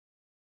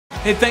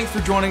Hey, thanks for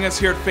joining us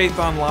here at Faith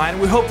Online.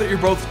 We hope that you're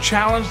both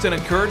challenged and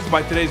encouraged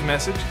by today's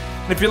message.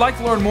 And if you'd like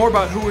to learn more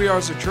about who we are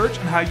as a church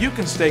and how you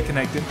can stay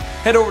connected,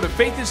 head over to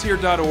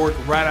faithishere.org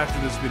right after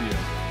this video.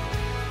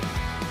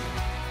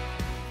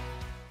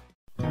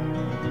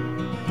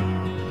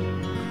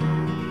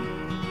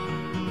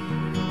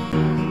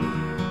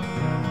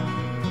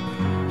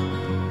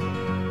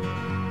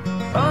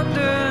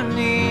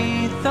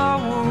 Underneath our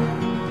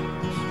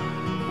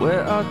wounds,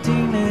 where our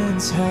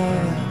demons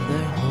have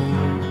their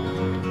hold,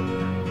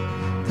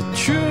 the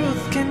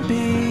truth can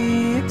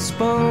be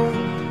exposed.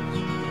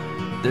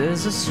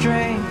 There's a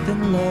strength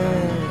in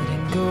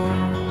letting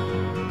go.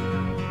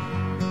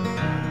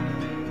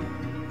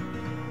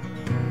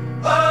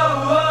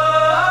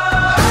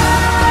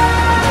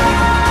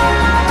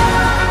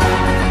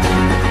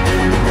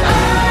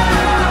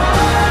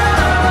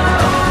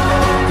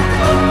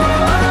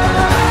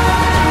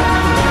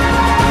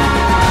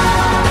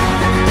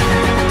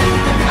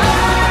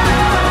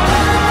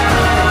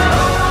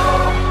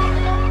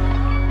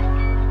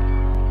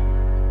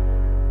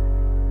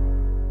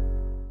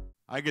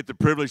 I get the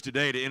privilege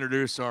today to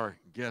introduce our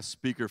guest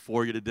speaker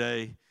for you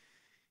today.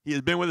 He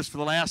has been with us for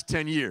the last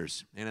 10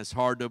 years, and it's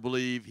hard to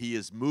believe he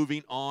is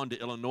moving on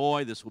to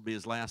Illinois. This will be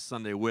his last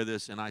Sunday with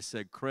us, and I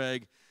said,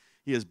 Craig,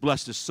 he has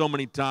blessed us so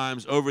many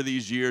times over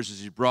these years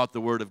as he's brought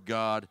the Word of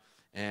God,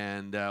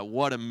 and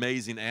what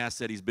amazing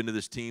asset he's been to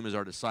this team as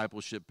our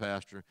discipleship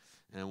pastor,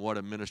 and what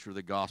a minister of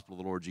the gospel of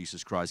the Lord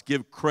Jesus Christ.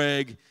 Give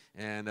Craig,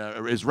 and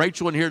is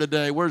Rachel in here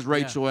today? Where's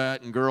Rachel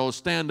at? And girls,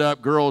 stand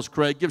up. Girls,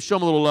 Craig, show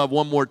them a little love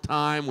one more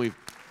time. We've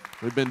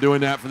been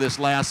doing that for this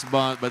last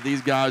month, but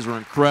these guys are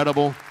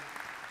incredible.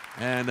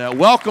 And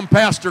welcome,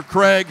 Pastor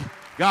Craig.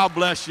 God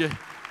bless you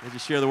as you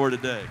share the word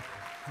today.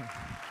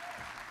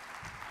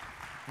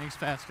 Thanks,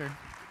 Pastor.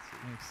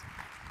 Thanks.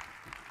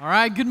 All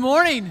right, good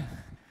morning.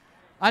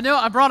 I know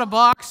I brought a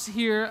box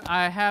here.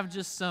 I have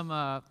just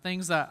some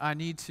things that I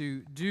need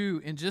to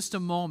do in just a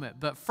moment.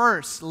 But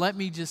first, let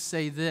me just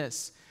say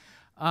this.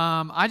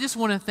 I just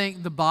want to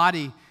thank the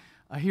body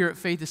here at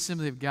Faith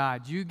Assembly of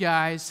God. You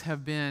guys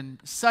have been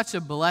such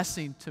a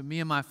blessing to me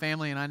and my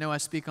family, and I know I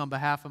speak on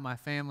behalf of my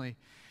family,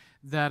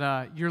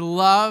 that your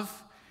love,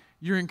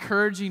 your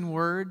encouraging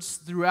words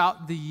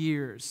throughout the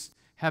years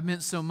have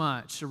meant so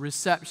much. A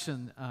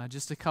reception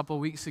just a couple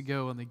weeks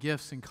ago and the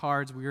gifts and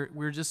cards,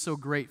 we're just so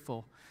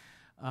grateful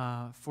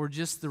for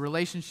just the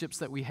relationships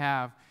that we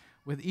have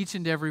with each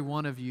and every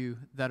one of you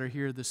that are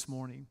here this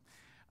morning.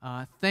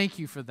 Thank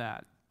you for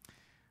that.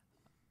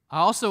 I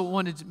also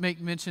wanted to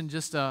make mention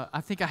I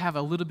think I have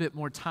a little bit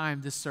more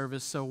time this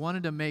service, so I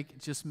wanted to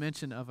make just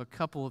mention of a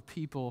couple of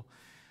people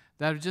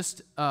that have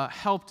just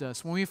helped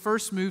us. When we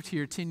first moved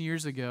here 10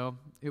 years ago,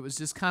 it was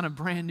just kind of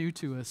brand new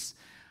to us,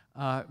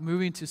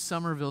 moving to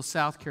Summerville,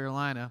 South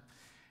Carolina.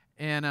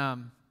 And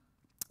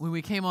when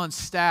we came on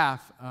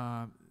staff,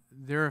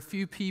 there are a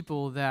few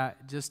people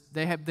that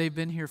they've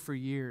been here for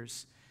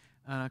years.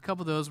 A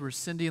couple of those were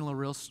Cindy and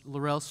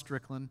Laurel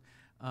Strickland,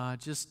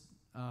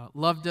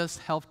 loved us,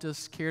 helped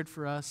us, cared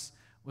for us,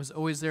 was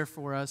always there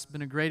for us,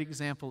 been a great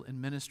example in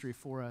ministry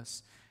for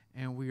us,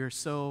 and we are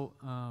so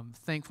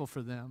thankful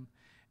for them.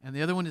 And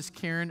the other one is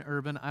Karen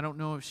Urban. I don't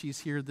know if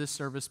she's here this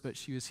service, but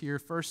she was here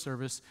first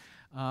service,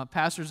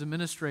 pastor's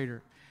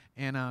administrator,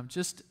 and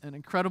just an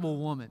incredible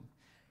woman,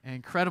 and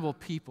incredible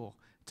people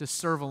to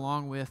serve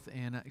along with,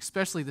 and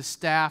especially the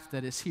staff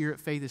that is here at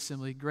Faith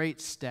Assembly,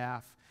 great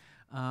staff.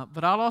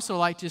 But I'd also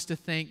like just to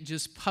thank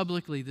just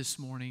publicly this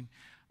morning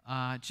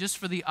just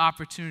for the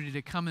opportunity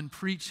to come and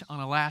preach on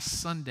a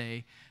last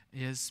Sunday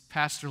is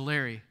Pastor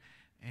Larry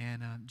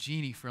and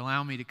Jeannie for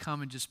allowing me to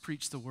come and just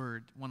preach the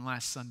word one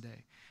last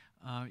Sunday.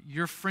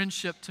 Your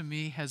friendship to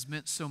me has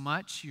meant so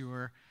much.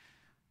 Your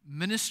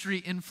ministry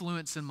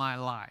influence in my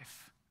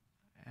life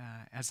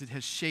as it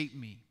has shaped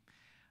me.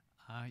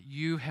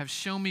 You have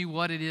shown me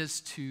what it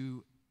is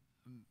to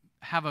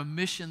have a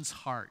missions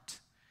heart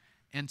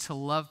and to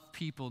love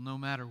people no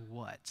matter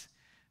what,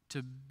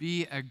 to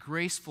be a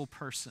graceful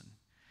person.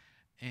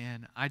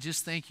 And I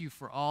just thank you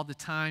for all the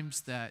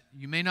times that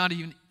you may not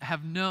even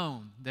have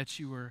known that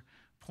you were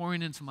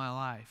pouring into my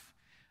life.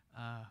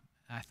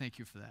 I thank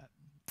you for that.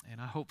 And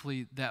I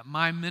hopefully that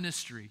my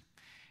ministry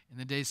in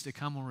the days to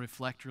come will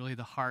reflect really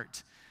the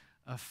heart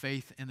of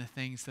faith and the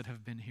things that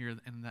have been here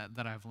and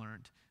that I've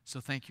learned. So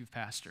thank you,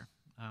 Pastor.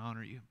 I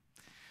honor you.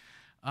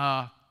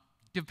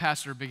 Give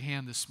Pastor a big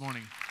hand this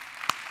morning.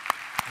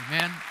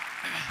 Amen.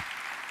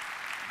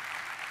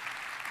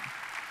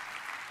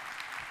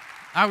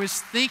 I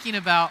was thinking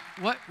about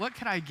what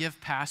could I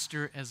give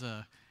Pastor as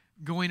a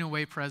going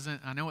away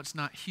present. I know it's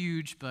not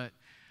huge, but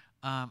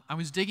I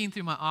was digging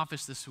through my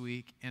office this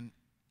week, and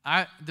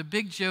the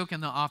big joke in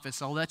the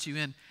office, I'll let you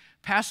in,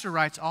 Pastor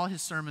writes all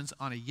his sermons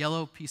on a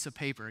yellow piece of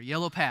paper, a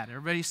yellow pad.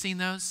 Everybody seen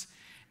those?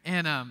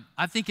 And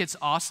I think it's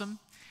awesome.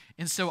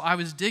 And so I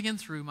was digging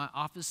through my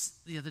office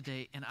the other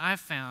day, and I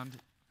found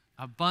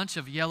a bunch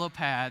of yellow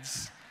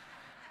pads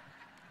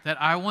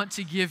that I want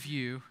to give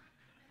you.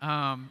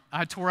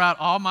 I tore out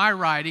all my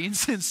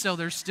writings, and so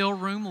there's still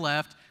room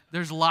left.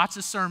 there's lots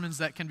of sermons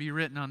that can be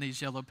written on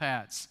these yellow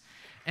pads.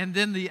 And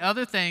then the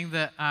other thing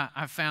that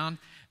I found,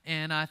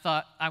 and I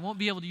thought, I won't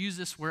be able to use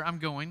this where I'm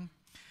going,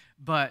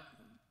 but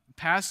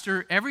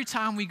Pastor, every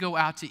time we go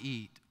out to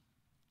eat,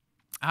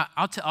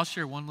 I'll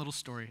share one little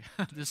story.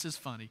 This is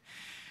funny.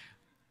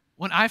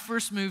 When I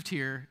first moved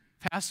here,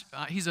 Pastor,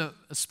 he's a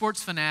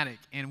sports fanatic,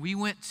 and we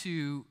went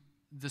to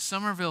the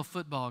Somerville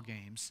football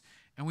games,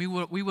 and we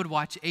would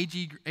watch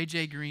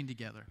AJ Green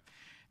together.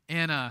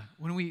 And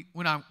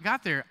when I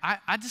got there,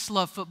 I just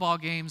love football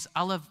games.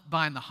 I love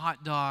buying the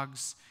hot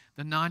dogs,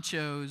 the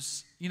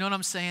nachos. You know what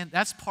I'm saying?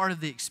 That's part of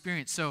the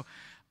experience. So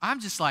I'm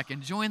just like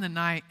enjoying the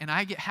night, and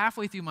I get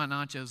halfway through my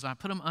nachos, and I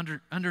put them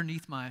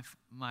underneath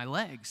my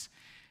legs.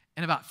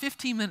 And about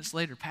 15 minutes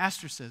later,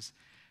 Pastor says,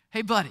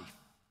 "Hey, buddy,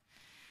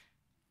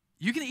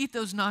 you can eat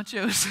those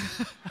nachos?"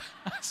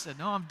 I said,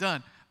 "No, I'm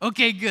done."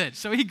 "Okay, good."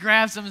 So he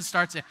grabs them and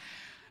starts it.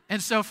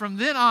 And so from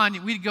then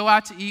on, we'd go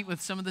out to eat with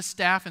some of the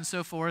staff and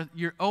so forth.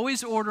 You're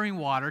always ordering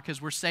water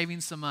because we're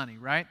saving some money,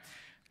 right?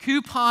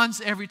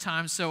 Coupons every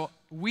time. So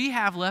we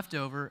have left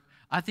over,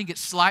 I think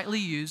it's slightly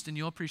used, and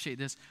you'll appreciate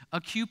this, a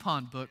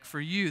coupon book for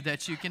you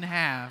that you can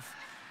have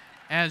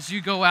as you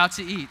go out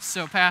to eat.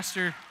 So,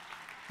 Pastor,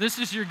 this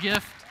is your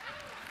gift.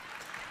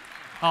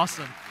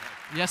 Awesome.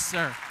 Yes,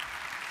 sir.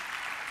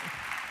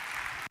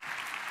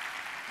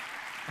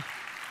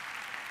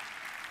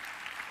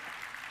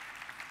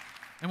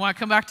 And when I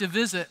come back to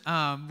visit,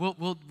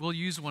 we'll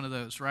use one of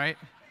those, right?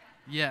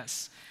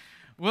 Yes.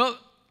 Well,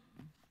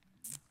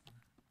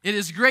 it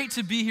is great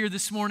to be here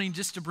this morning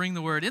just to bring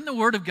the Word. Isn't the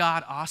Word of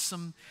God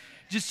awesome?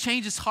 Just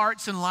changes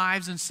hearts and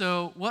lives. And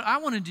so what I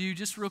want to do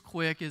just real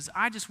quick is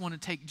I just want to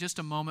take just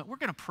a moment. We're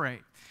going to pray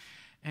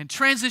and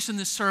transition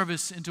this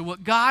service into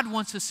what God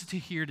wants us to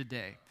hear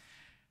today.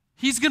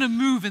 He's going to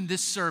move in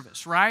this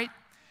service, right?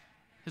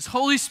 His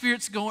Holy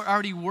Spirit's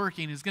already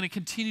working. He's going to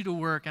continue to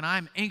work, and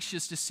I'm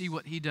anxious to see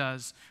what He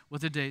does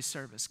with today's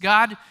service.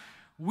 God,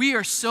 we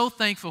are so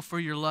thankful for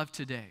your love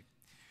today.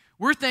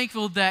 We're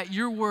thankful that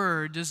your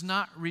word does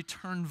not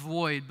return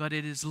void, but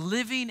it is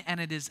living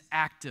and it is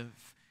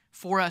active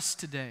for us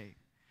today.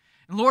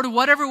 And Lord,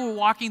 whatever we're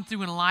walking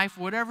through in life,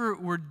 whatever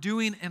we're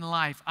doing in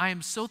life, I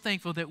am so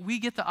thankful that we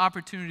get the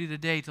opportunity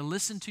today to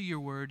listen to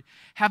your word,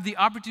 have the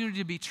opportunity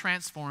to be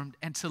transformed,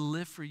 and to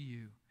live for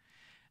you.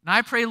 And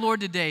I pray,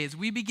 Lord, today as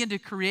we begin to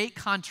create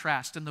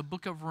contrast in the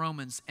book of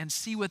Romans and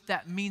see what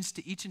that means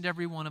to each and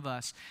every one of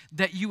us,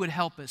 that you would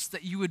help us,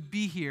 that you would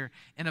be here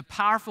in a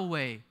powerful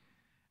way.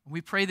 And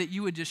we pray that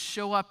you would just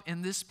show up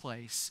in this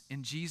place.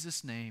 In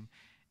Jesus' name,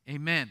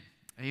 amen.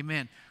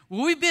 Amen.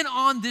 Well, we've been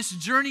on this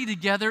journey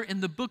together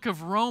in the book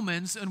of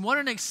Romans, and what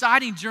an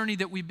exciting journey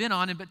that we've been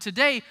on. But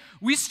today,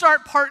 we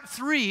start part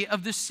 3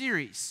 of this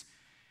series.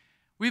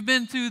 We've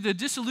been through the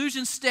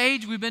disillusion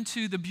stage, we've been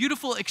to the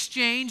beautiful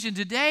exchange, and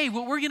today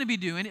what we're going to be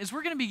doing is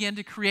we're going to begin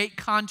to create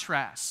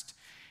contrast.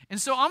 And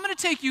so I'm going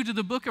to take you to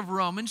the book of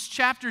Romans,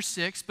 chapter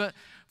 6, but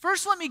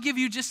first let me give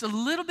you just a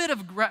little bit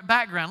of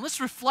background. Let's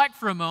reflect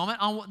for a moment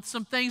on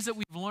some things that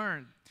we've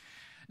learned.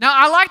 Now,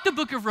 I like the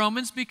book of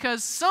Romans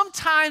because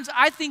sometimes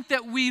I think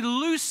that we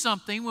lose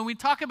something when we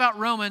talk about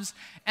Romans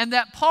and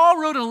that Paul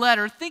wrote a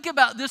letter. Think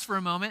about this for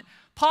a moment.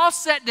 Paul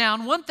sat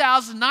down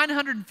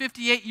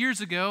 1,958 years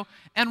ago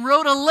and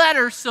wrote a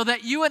letter so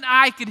that you and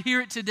I could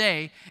hear it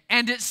today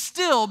and it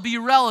still be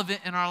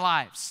relevant in our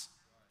lives.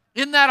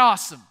 Isn't that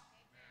awesome?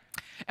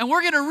 And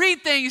we're going to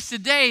read things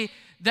today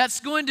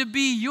that's going to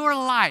be your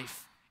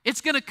life.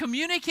 It's going to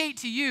communicate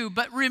to you,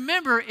 but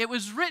remember, it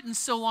was written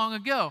so long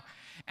ago.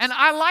 And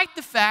I like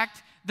the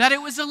fact that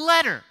it was a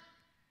letter.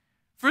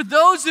 For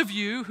those of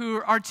you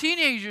who are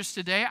teenagers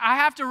today, I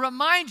have to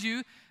remind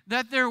you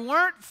that there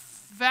weren't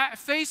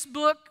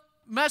Facebook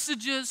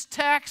messages,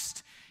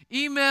 text,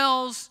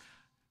 emails,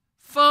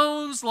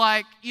 phones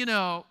like,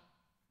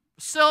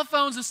 cell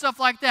phones and stuff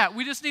like that.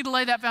 We just need to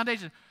lay that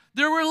foundation.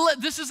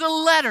 This is a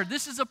letter.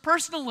 This is a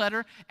personal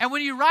letter. And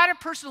when you write a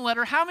personal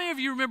letter, how many of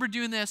you remember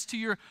doing this to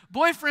your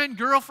boyfriend,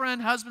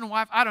 girlfriend, husband,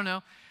 wife? I don't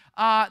know.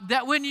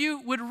 That when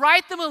you would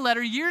write them a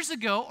letter years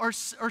ago or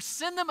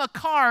send them a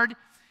card,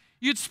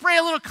 you'd spray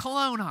a little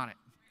cologne on it,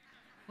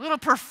 a little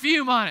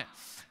perfume on it,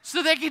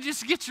 so they could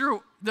just get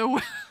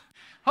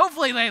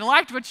hopefully they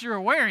liked what you were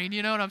wearing,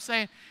 you know what I'm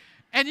saying?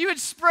 And you would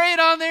spray it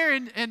on there,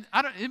 and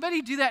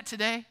anybody do that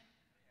today?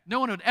 No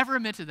one would ever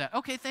admit to that.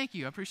 Okay, thank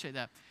you. I appreciate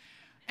that.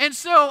 And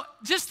so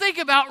just think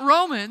about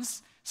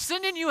Romans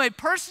sending you a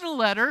personal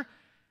letter,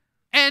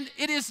 and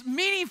it is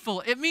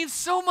meaningful. It means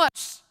so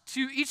much to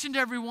each and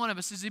every one of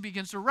us as he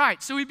begins to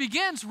write. So he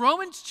begins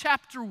Romans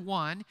chapter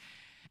 1,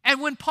 and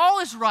when Paul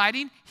is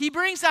writing, he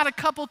brings out a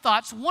couple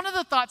thoughts. One of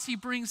the thoughts he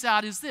brings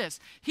out is this.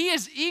 He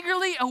is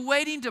eagerly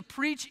awaiting to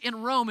preach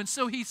in Rome, and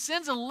so he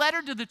sends a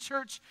letter to the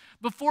church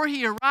before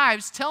he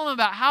arrives, telling them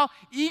about how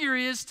eager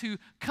he is to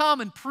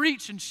come and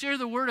preach and share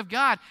the word of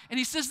God. And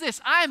he says this,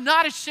 "I am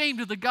not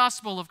ashamed of the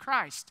gospel of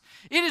Christ.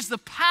 It is the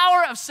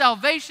power of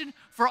salvation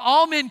for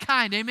all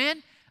mankind."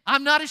 Amen?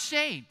 I'm not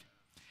ashamed.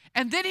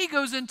 And then he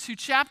goes into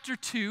chapter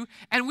 2,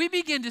 and we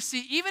begin to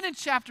see, even in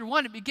chapter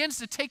 1, it begins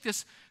to take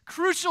this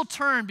crucial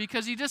turn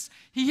because he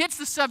hits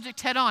the subject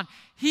head on.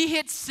 He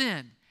hits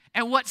sin.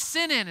 And what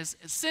sin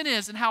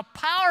is and how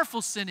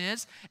powerful sin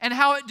is and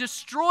how it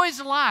destroys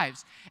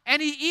lives.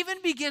 And he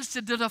even begins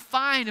to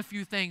define a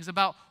few things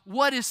about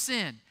what is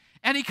sin.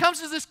 And he comes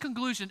to this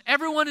conclusion: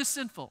 everyone is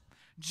sinful,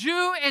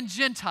 Jew and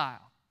Gentile.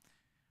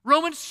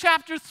 Romans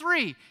chapter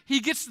 3, he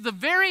gets to the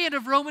very end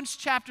of Romans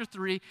chapter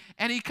 3,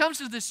 and he comes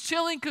to this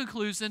chilling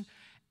conclusion: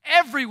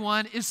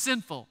 everyone is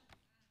sinful.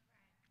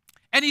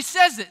 And he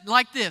says it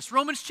like this,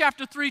 Romans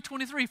chapter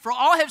 3:23, for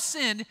all have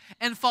sinned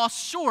and fall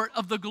short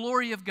of the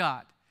glory of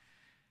God.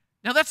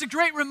 Now that's a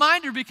great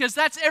reminder because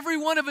that's every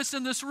one of us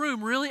in this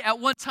room really at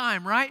one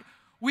time, right?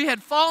 We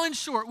had fallen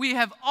short. We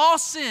have all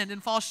sinned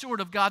and fall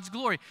short of God's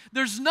glory.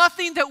 There's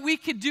nothing that we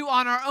could do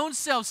on our own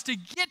selves to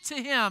get to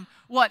him.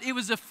 What? It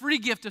was a free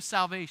gift of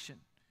salvation.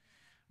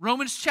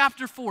 Romans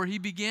chapter 4, he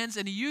begins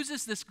and he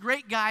uses this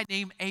great guy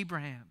named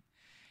Abraham.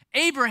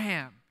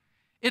 Abraham.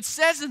 It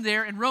says in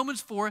there in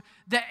Romans 4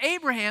 that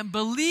Abraham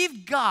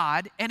believed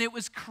God and it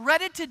was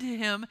credited to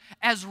him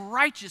as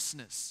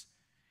righteousness.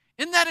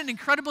 Isn't that an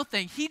incredible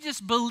thing? He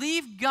just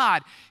believed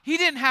God. He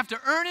didn't have to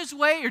earn his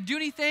way or do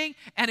anything,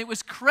 and it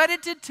was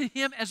credited to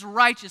him as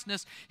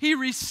righteousness. He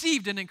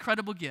received an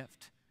incredible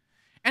gift.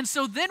 And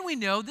so then we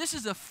know this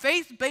is a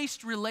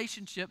faith-based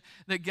relationship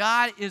that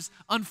God is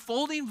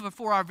unfolding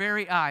before our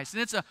very eyes.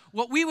 And it's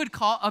what we would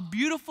call a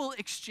beautiful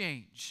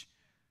exchange.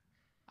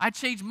 I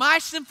change my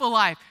sinful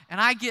life,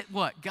 and I get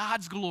what?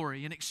 God's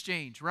glory in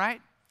exchange, right?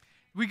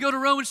 We go to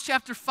Romans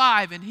chapter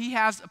 5, and he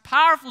has a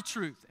powerful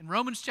truth. In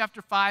Romans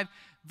chapter 5,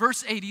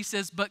 verse 8, he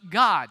says, but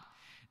God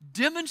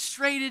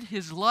demonstrated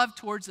his love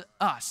towards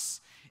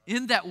us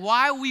in that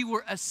while we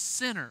were a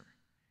sinner,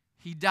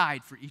 he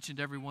died for each and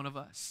every one of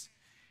us.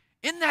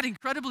 Isn't that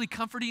incredibly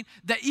comforting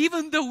that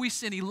even though we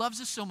sin, he loves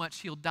us so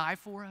much, he'll die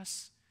for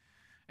us?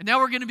 And now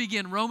we're going to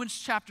begin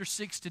Romans chapter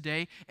 6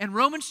 today. And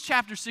Romans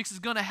chapter 6 is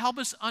going to help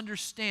us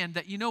understand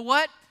that, you know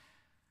what?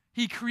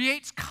 He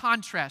creates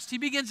contrast. He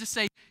begins to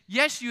say,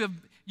 yes,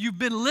 you've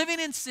been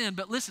living in sin,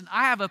 but listen,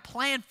 I have a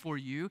plan for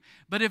you.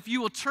 But if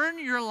you will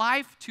turn your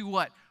life to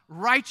what?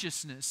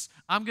 Righteousness.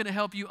 I'm going to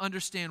help you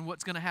understand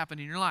what's going to happen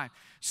in your life.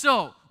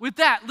 So with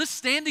that, let's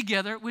stand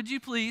together, would you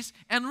please?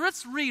 And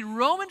let's read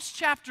Romans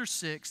chapter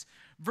 6,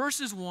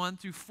 verses 1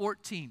 through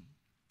 14.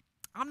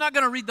 I'm not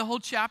going to read the whole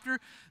chapter.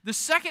 The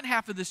second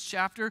half of this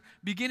chapter,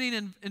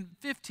 beginning in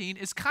 15,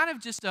 is kind of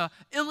just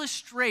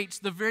illustrates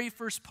the very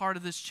first part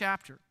of this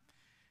chapter.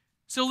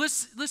 So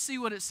let's see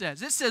what it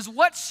says. It says,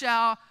 what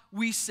shall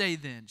we say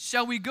then?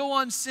 Shall we go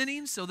on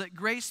sinning so that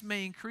grace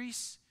may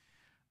increase?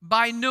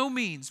 By no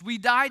means. We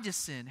died to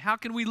sin. How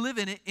can we live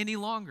in it any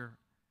longer?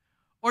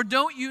 Or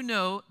don't you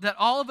know that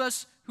all of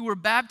us who were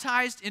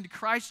baptized into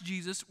Christ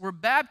Jesus were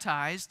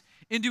baptized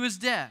into his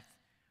death?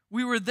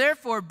 We were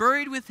therefore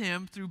buried with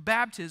him through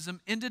baptism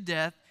into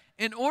death,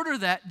 in order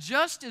that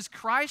just as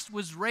Christ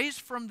was raised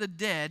from the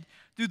dead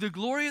through the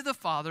glory of the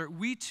Father,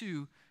 we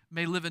too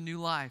may live a new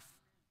life.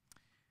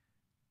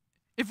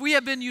 If we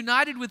have been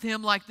united with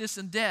him like this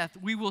in death,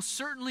 we will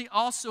certainly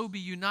also be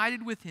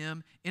united with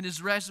him in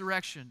his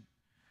resurrection.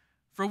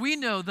 For we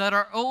know that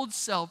our old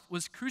self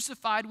was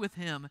crucified with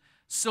him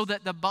so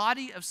that the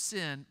body of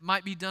sin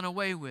might be done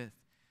away with,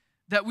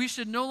 that we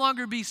should no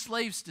longer be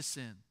slaves to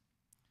sin.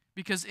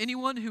 Because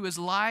anyone who has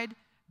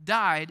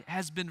died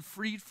has been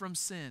freed from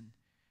sin.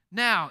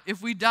 Now,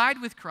 if we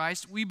died with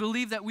Christ, we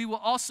believe that we will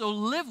also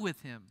live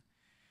with him.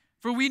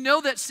 For we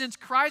know that since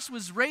Christ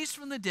was raised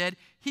from the dead,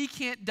 he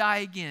can't die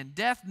again.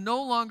 Death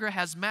no longer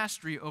has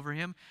mastery over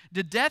him.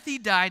 The death he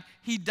died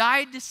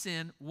to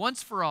sin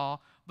once for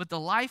all, but the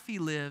life he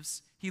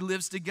lives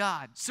to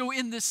God. So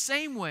in the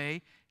same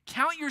way,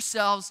 count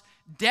yourselves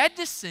dead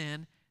to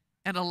sin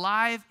and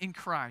alive in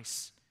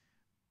Christ.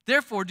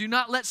 Therefore, do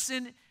not let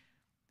sin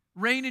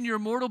reign in your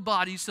mortal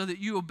body so that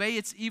you obey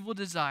its evil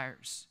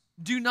desires.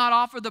 Do not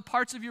offer the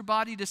parts of your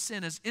body to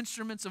sin as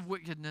instruments of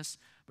wickedness,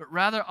 but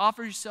rather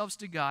offer yourselves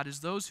to God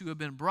as those who have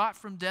been brought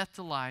from death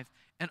to life,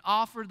 and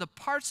offer the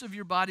parts of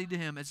your body to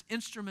him as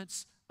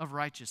instruments of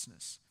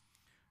righteousness.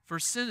 For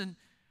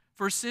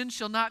sin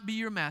shall not be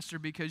your master,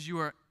 because you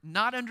are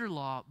not under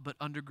law, but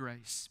under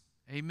grace.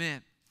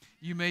 Amen.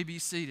 You may be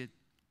seated.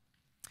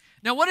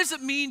 Now, what does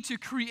it mean to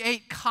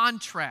create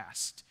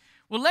contrast?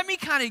 Well, let me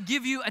kind of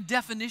give you a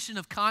definition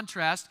of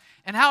contrast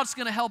and how it's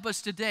going to help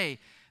us today.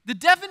 The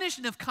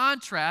definition of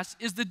contrast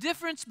is the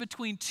difference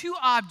between two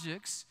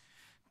objects,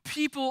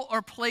 people,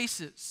 or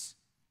places.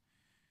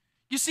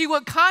 You see,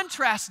 what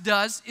contrast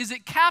does is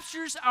it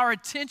captures our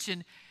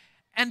attention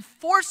and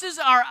forces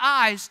our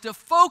eyes to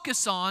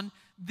focus on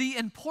the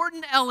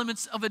important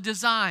elements of a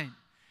design.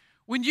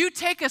 When you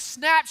take a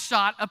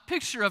snapshot, a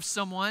picture of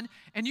someone,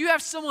 and you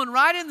have someone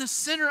right in the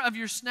center of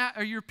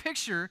your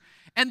picture,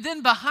 and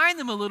then behind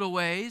them a little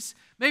ways,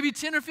 maybe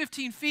 10 or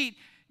 15 feet,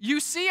 you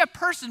see a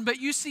person, but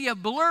you see a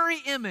blurry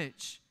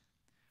image.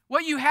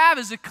 What you have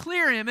is a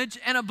clear image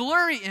and a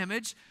blurry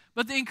image,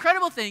 but the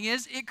incredible thing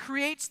is it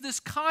creates this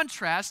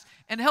contrast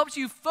and helps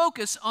you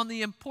focus on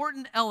the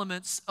important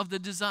elements of the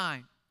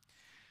design.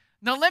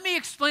 Now, let me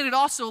explain it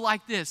also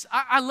like this.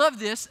 I love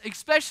this,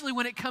 especially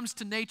when it comes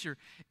to nature.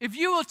 If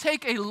you will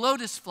take a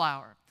lotus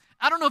flower,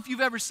 I don't know if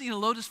you've ever seen a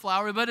lotus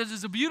flower, but it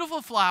is a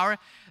beautiful flower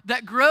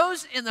that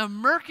grows in the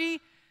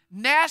murky,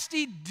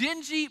 nasty,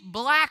 dingy,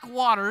 black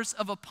waters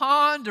of a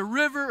pond, a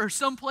river, or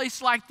someplace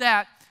like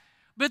that.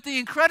 But the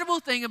incredible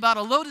thing about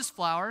a lotus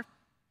flower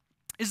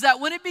is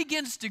that when it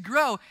begins to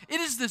grow, it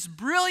is this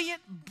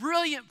brilliant,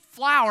 brilliant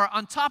flower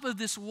on top of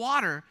this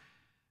water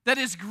that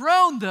is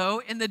grown,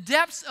 though, in the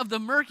depths of the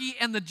murky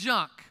and the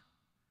junk.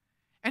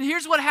 And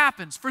here's what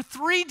happens. For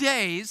 3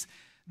 days,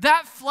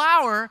 that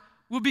flower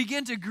will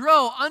begin to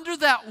grow under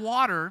that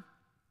water.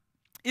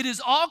 It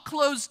is all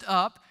closed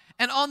up,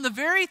 and on the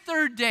very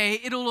 3rd day,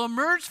 it will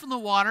emerge from the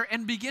water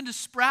and begin to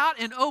sprout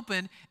and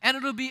open, and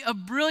it'll be a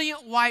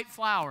brilliant white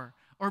flower,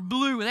 or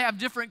blue. They have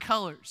different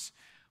colors.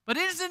 But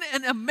isn't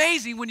it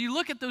amazing when you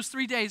look at those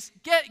 3 days?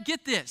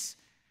 Get this.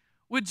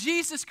 With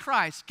Jesus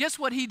Christ, guess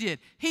what he did?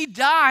 He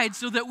died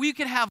so that we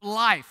could have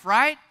life,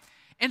 right?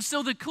 And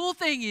so the cool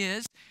thing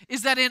is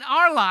that in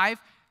our life,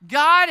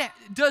 God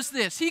does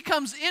this. He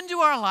comes into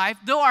our life,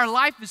 though our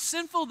life is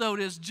sinful, though it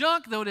is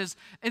junk, though it is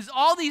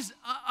all these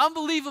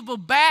unbelievable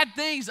bad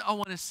things, I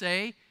want to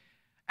say.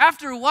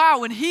 After a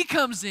while, when he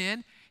comes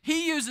in,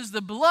 he uses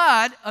the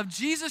blood of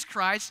Jesus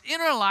Christ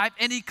in our life,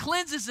 and he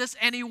cleanses us,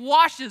 and he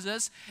washes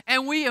us,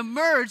 and we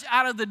emerge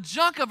out of the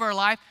junk of our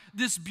life,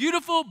 this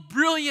beautiful,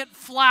 brilliant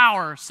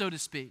flower, so to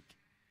speak.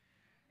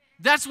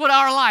 That's what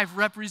our life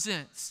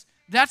represents.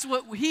 That's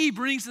what he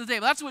brings to the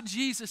table. That's what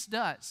Jesus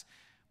does.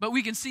 But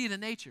we can see it in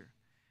nature.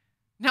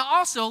 Now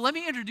also, let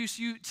me introduce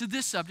you to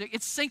this subject.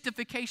 It's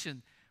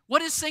sanctification.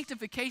 What is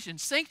sanctification?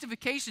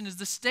 Sanctification is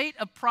the state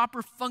of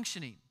proper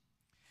functioning.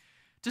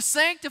 To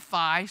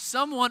sanctify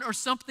someone or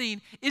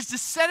something is to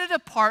set it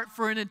apart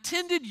for an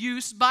intended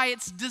use by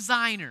its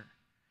designer.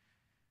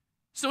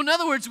 So in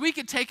other words, we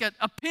could take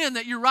a pen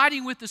that you're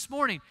writing with this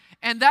morning,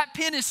 and that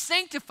pen is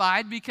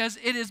sanctified because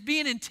it is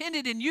being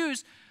intended and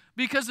used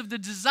because of the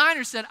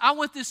designer said, I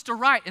want this to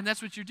write, and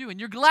that's what you're doing.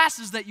 Your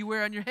glasses that you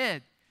wear on your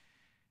head,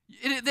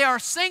 they are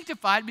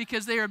sanctified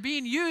because they are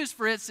being used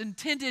for its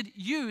intended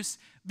use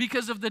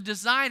because of the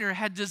designer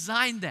had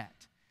designed that.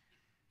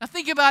 Now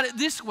think about it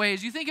this way,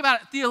 as you think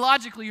about it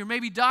theologically or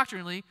maybe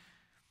doctrinally,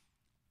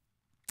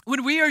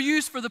 when we are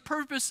used for the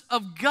purpose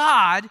of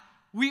God,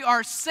 we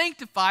are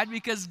sanctified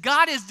because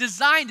God has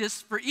designed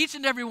us for each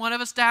and every one of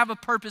us to have a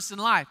purpose in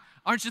life.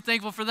 Aren't you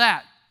thankful for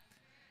that?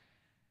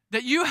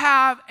 That you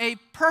have a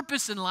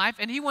purpose in life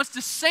and he wants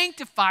to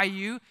sanctify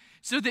you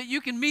so that you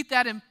can meet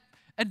that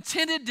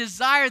intended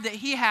desire that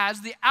he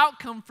has, the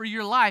outcome for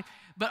your life.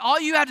 But all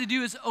you have to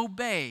do is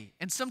obey.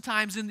 And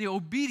sometimes in the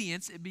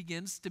obedience, it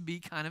begins to be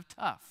kind of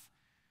tough.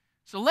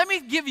 So let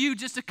me give you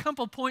just a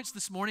couple points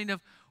this morning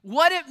of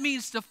what it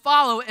means to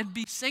follow and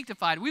be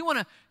sanctified. We want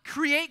to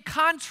create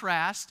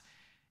contrast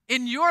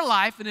in your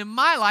life and in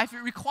my life.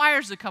 It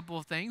requires a couple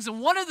of things. And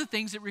one of the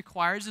things it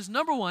requires is,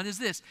 number one, is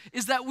this,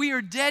 is that we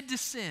are dead to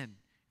sin.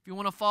 If you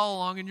want to follow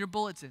along in your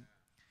bulletin.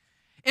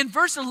 In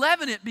verse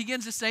 11, it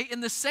begins to say, in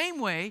the same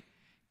way,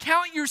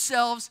 count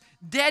yourselves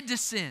dead to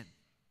sin.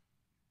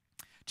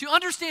 To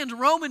understand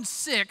Romans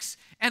 6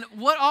 and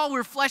what all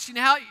we're fleshing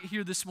out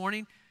here this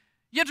morning,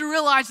 you have to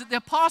realize that the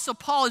Apostle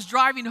Paul is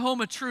driving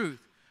home a truth.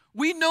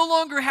 We no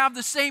longer have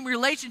the same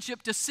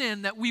relationship to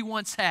sin that we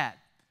once had.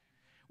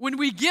 When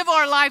we give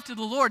our life to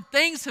the Lord,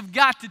 things have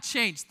got to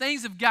change.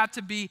 Things have got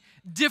to be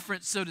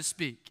different, so to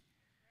speak.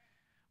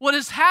 What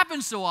has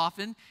happened so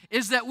often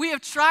is that we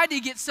have tried to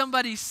get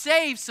somebody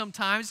saved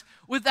sometimes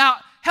without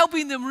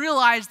helping them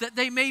realize that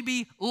they may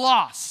be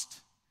lost.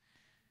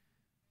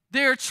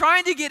 They're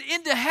trying to get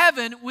into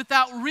heaven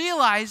without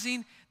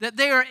realizing that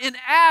they are in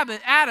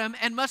Adam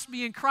and must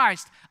be in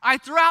Christ. I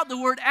threw out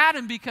the word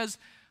Adam because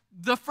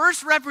the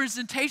first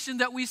representation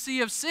that we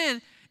see of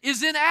sin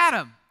is in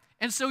Adam.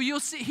 And so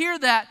you'll hear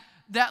that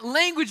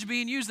language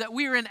being used, that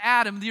we are in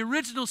Adam. The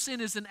original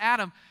sin is in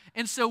Adam.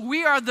 And so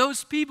we are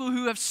those people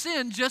who have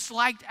sinned just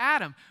like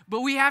Adam.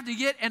 But we have to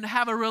get and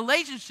have a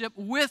relationship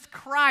with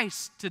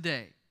Christ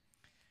today.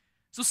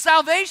 So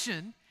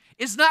salvation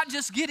is not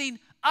just getting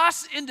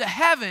us into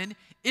heaven,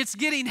 it's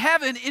getting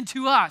heaven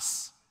into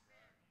us.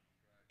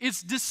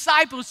 It's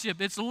discipleship.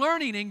 It's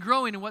learning and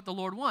growing in what the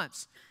Lord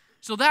wants.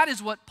 So that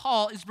is what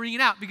Paul is bringing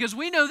out, because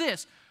we know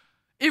this.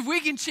 If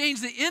we can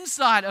change the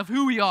inside of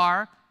who we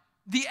are,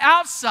 the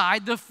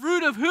outside, the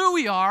fruit of who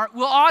we are,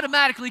 will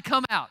automatically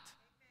come out.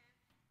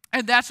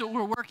 And that's what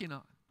we're working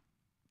on.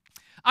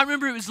 I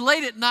remember it was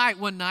late at night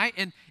one night,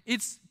 and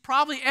it's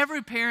probably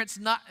every parent's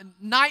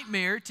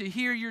nightmare to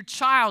hear your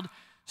child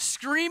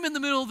scream in the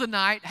middle of the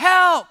night,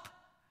 help!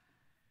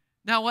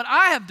 Now what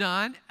I have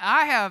done,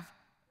 I have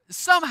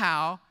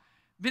somehow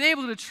been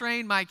able to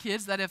train my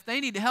kids that if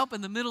they need help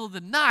in the middle of the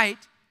night,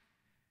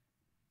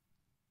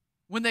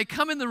 when they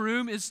come in the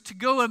room, is to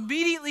go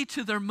immediately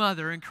to their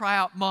mother and cry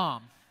out,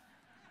 Mom.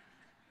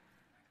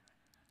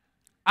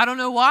 I don't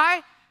know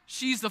why.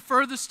 She's the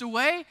furthest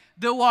away.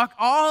 They'll walk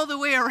all the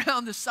way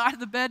around the side of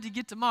the bed to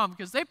get to Mom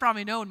because they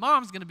probably know when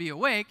Mom's going to be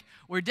awake,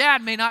 where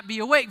Dad may not be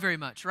awake very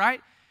much,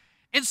 right?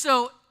 And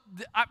so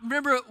I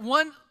remember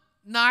one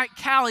night,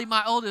 Callie,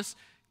 my oldest,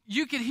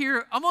 you could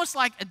hear almost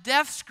like a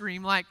death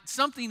scream, like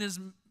something is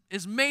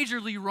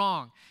majorly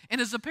wrong. And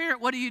as a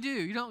parent, what do?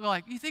 You don't go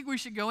like, you think we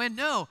should go in?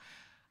 No.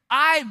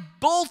 I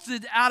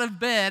bolted out of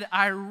bed.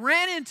 I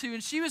ran into,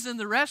 and she was in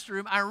the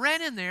restroom. I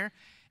ran in there,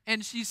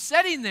 and she's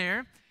sitting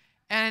there,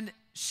 and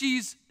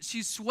she's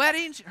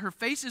sweating. Her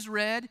face is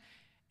red,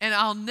 and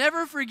I'll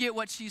never forget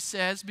what she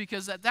says,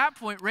 because at that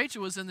point,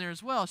 Rachel was in there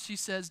as well. She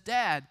says,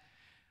 Dad,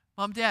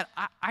 Mom, Dad,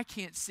 I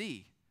can't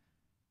see.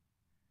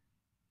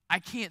 I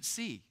can't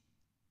see.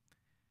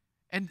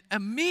 And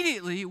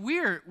immediately,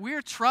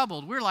 we're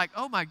troubled. We're like,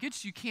 oh my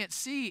goodness, you can't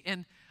see.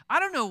 And I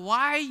don't know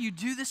why you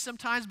do this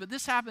sometimes, but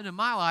this happened in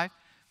my life.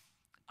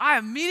 I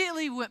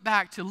immediately went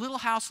back to Little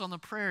House on the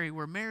Prairie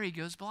where Mary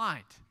goes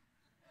blind.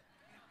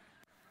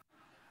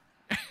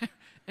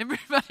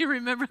 Everybody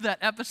remember that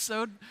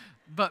episode,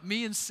 but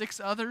me and 6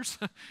 others?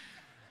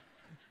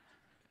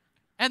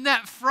 And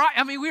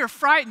we were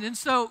frightened. And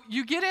so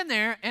you get in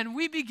there, and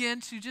we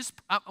begin to just,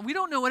 we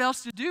don't know what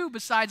else to do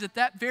besides at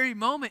that very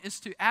moment is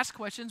to ask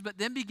questions, but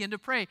then begin to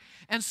pray.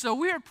 And so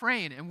we are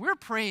praying, and we're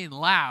praying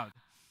loud.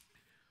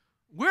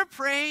 We're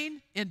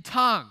praying in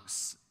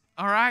tongues,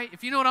 all right?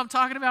 If you know what I'm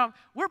talking about,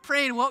 we're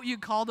praying what you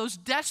call those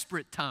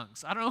desperate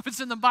tongues. I don't know if it's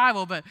in the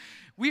Bible, but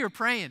we are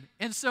praying.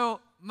 And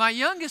so my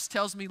youngest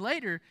tells me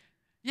later,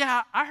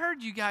 yeah, I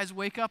heard you guys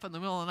wake up in the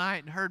middle of the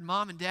night and heard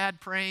Mom and Dad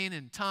praying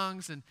in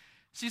tongues, and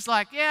she's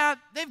like, yeah,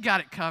 they've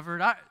got it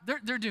covered.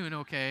 They're doing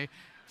okay.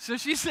 So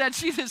she said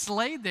she just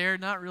laid there,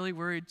 not really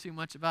worried too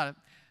much about it.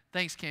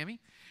 Thanks, Cammie.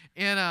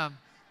 And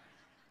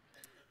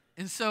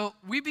so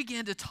we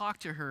began to talk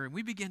to her, and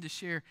we began to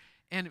share.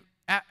 And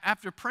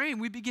after praying,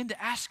 we began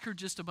to ask her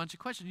just a bunch of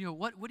questions. You know,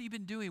 what have you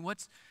been doing?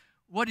 What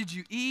did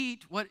you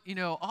eat?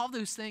 All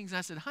those things. And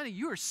I said, honey,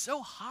 you are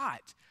so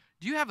hot.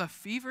 Do you have a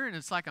fever? And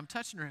it's like I'm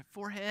touching her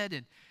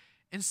forehead.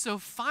 And so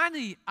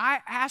finally, I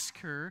asked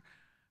her,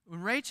 when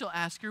Rachel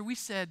asked her, we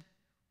said,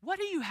 what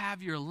do you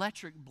have your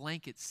electric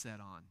blanket set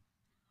on?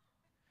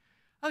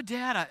 Oh,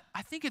 Dad,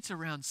 I think it's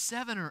around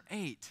 7 or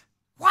 8.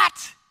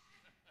 What?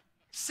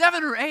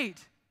 7 or 8?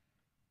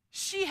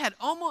 She had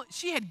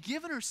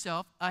given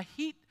herself a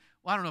heat,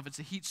 well, I don't know if it's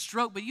a heat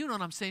stroke, but you know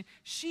what I'm saying.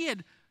 She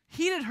had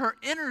heated her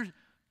inner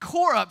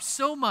core up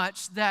so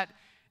much that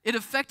it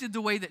affected the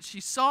way that she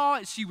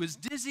saw. She was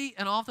dizzy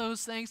and all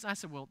those things. And I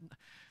said, well,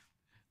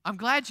 I'm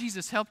glad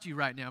Jesus helped you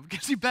right now,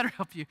 because he better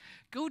help you.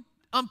 Go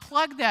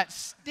unplug that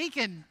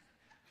stinking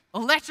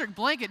electric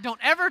blanket. Don't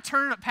ever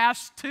turn it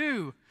past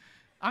 2.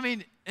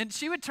 And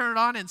she would turn it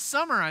on in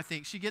summer, I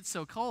think. She gets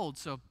so cold.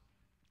 So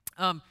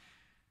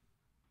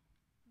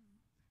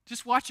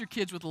just watch your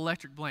kids with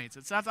electric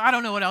blankets. I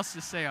don't know what else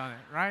to say on it,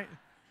 right?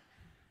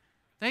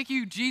 Thank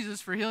you,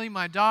 Jesus, for healing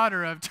my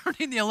daughter of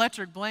turning the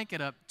electric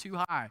blanket up too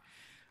high.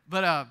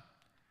 But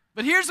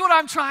here's what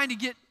I'm trying to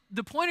get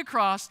the point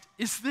across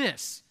is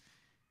this.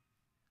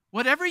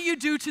 Whatever you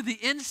do to the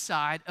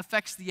inside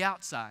affects the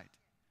outside.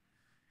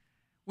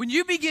 When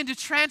you begin to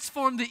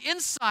transform the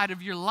inside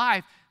of your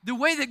life, the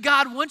way that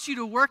God wants you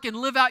to work and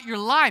live out your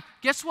life,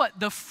 guess what?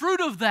 The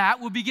fruit of that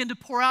will begin to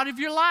pour out of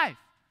your life.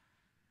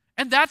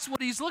 And that's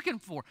what he's looking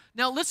for.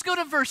 Now, let's go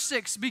to verse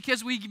 6,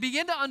 because we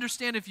begin to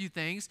understand a few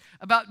things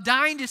about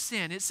dying to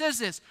sin. It says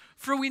this,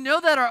 for we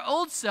know that our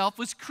old self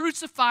was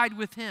crucified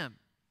with him.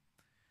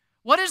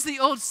 What does the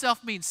old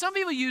self mean? Some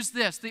people use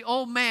this, the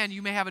old man.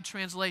 You may have a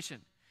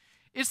translation.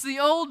 It's the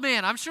old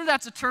man. I'm sure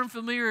that's a term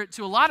familiar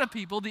to a lot of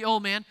people, the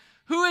old man.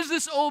 Who is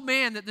this old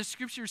man that the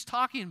scripture is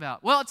talking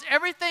about? Well, it's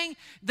everything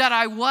that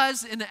I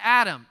was in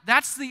Adam.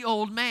 That's the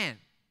old man.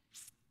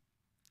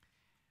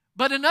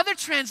 But another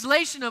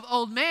translation of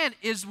old man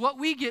is what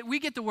we get. We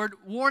get the word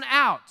worn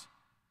out.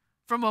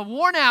 From a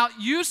worn out,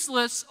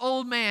 useless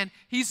old man,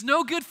 he's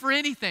no good for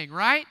anything,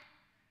 right?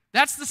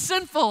 That's the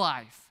sinful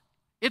life.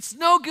 It's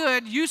no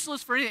good,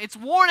 useless for anything. It's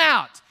worn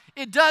out.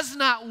 It does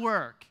not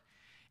work.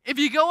 If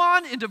you go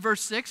on into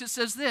verse 6, it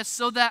says this,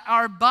 so that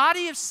our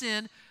body of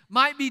sin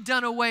might be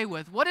done away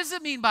with. What does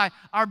it mean by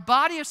our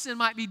body of sin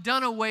might be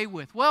done away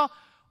with? Well,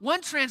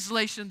 one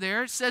translation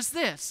there says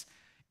this.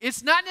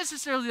 It's not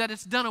necessarily that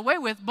it's done away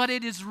with, but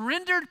it is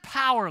rendered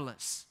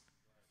powerless.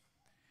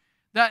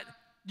 That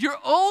your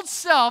old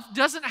self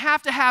doesn't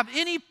have to have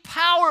any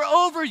power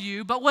over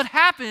you, but what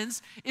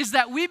happens is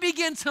that we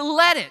begin to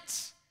let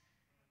it.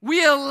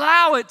 We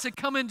allow it to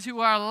come into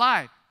our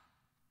life.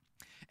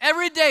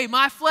 Every day,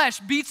 my flesh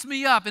beats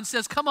me up and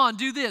says, come on,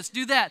 do this,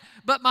 do that.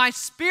 But my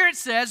spirit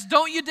says,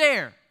 don't you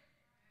dare.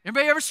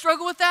 Anybody ever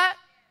struggle with that?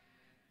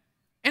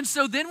 And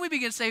so then we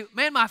begin to say,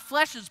 man, my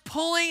flesh is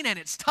pulling and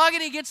it's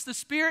tugging against the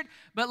spirit.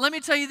 But let me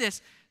tell you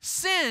this,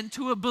 sin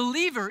to a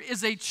believer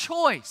is a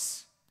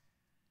choice.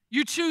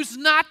 You choose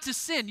not to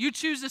sin. You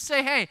choose to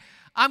say, hey,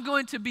 I'm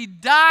going to be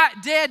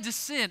dead to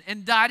sin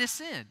and die to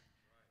sin.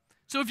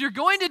 So if you're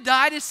going to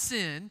die to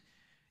sin,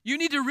 you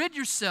need to rid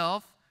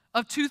yourself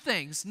of two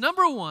things.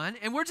 Number one,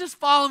 and we're just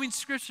following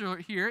scripture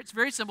here, it's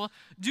very simple.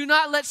 Do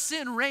not let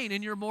sin reign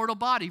in your mortal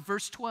body,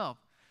 verse 12.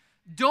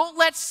 Don't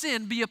let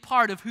sin be a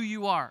part of who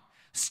you are.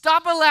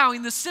 Stop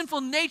allowing the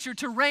sinful nature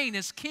to reign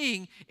as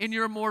king in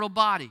your immortal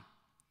body.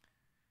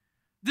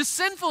 The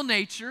sinful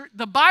nature,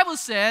 the Bible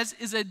says,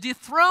 is a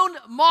dethroned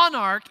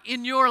monarch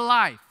in your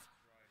life.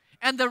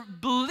 And the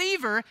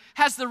believer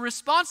has the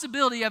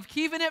responsibility of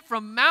keeping it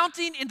from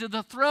mounting into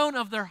the throne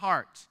of their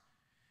heart.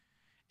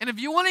 And if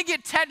you want to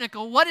get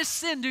technical, what does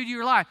sin do to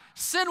your life?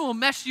 Sin will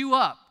mess you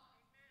up,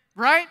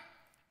 right?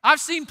 I've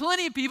seen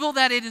plenty of people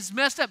that it has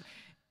messed up.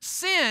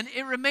 Sin,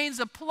 it remains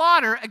a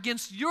plotter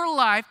against your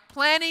life,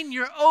 planning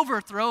your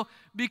overthrow,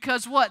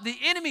 because what? The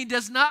enemy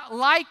does not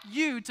like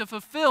you to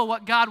fulfill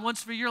what God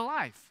wants for your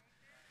life.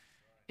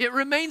 It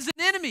remains an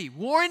enemy,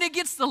 warring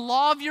against the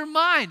law of your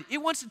mind. It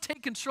wants to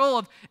take control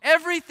of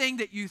everything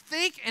that you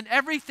think and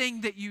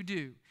everything that you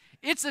do.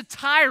 It's a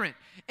tyrant,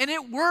 and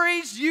it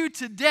worries you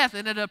to death,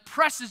 and it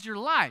oppresses your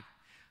life.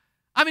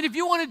 I mean, if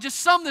you want to just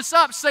sum this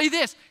up, say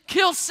this: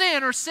 kill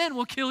sin, or sin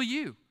will kill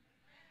you.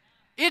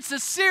 It's a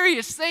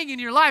serious thing in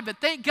your life, but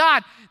thank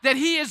God that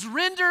He has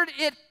rendered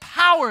it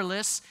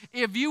powerless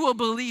if you will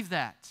believe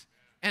that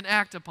and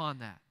act upon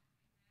that.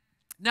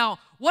 Now,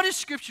 what does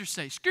Scripture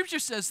say? Scripture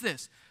says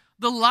this: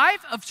 the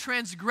life of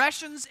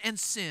transgressions and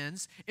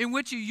sins in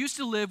which you used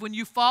to live when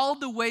you followed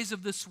the ways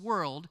of this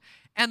world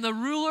and the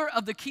ruler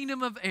of the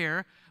kingdom of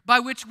air, by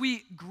which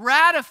we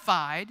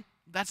gratified,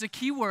 that's a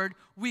key word,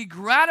 we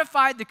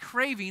gratified the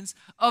cravings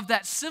of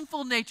that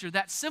sinful nature.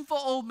 That sinful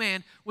old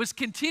man was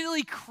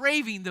continually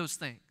craving those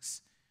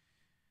things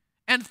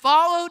and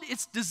followed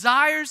its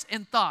desires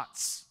and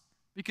thoughts,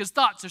 because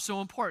thoughts are so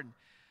important.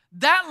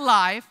 That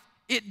life,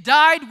 it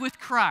died with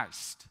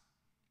Christ.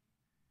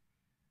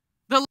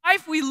 The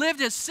life we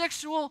lived as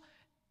sexual,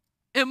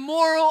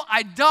 immoral,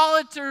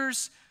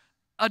 idolaters,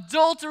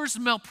 adulterers,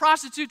 male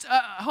prostitutes,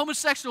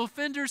 homosexual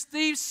offenders,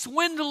 thieves,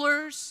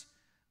 swindlers,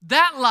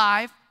 that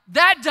life,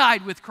 that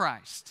died with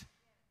Christ.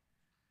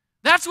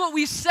 That's what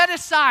we set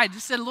aside.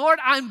 Just said, Lord,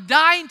 I'm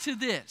dying to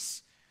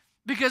this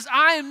because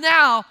I am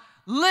now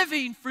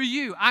living for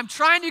you. I'm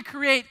trying to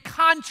create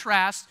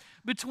contrast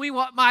between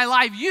what my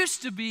life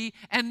used to be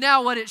and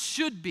now what it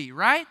should be,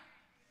 right?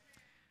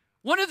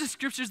 One of the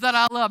scriptures that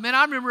I love, man,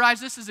 I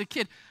memorized this as a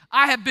kid.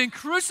 I have been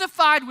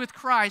crucified with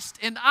Christ,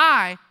 and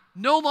I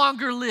no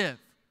longer live.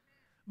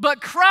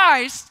 But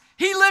Christ,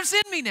 He lives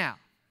in me now.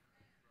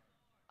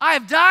 I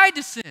have died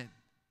to sin.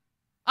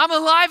 I'm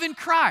alive in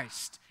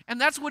Christ. And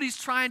that's what He's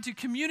trying to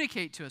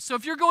communicate to us. So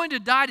if you're going to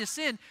die to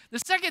sin, the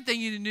second thing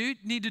you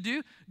need to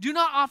do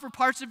not offer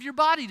parts of your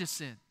body to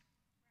sin.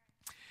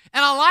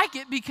 And I like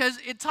it because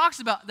it talks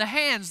about the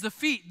hands, the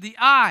feet, the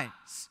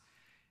eyes.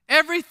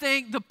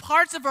 Everything, the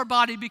parts of our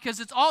body, because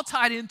it's all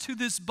tied into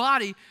this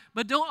body,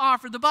 but don't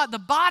offer the body. The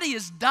body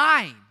is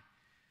dying.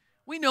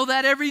 We know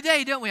that every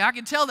day, don't we? I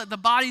can tell that the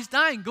body's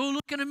dying. Go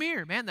look in a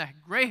mirror, man. The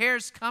gray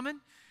hair's coming.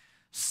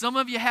 Some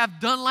of you have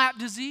Dunlap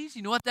disease.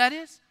 You know what that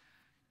is?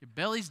 Your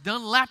belly's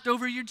Dunlapped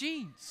over your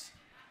jeans.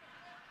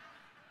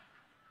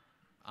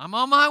 I'm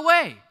on my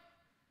way.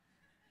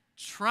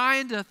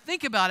 Trying to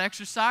think about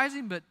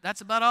exercising, but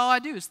that's about all I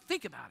do is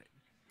think about it.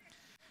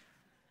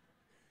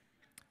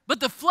 But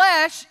the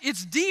flesh,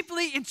 it's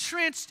deeply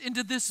entrenched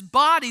into this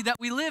body that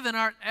we live in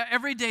our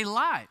everyday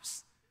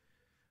lives.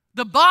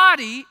 The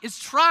body is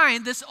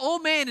trying, this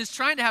old man is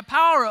trying to have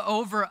power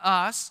over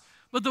us,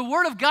 but the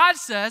Word of God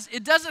says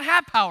it doesn't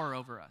have power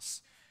over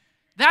us.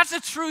 That's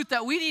a truth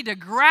that we need to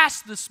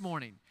grasp this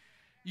morning.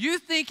 You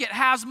think it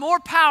has more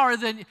power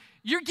than,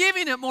 you're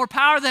giving it more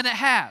power than it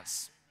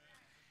has.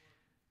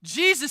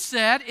 Jesus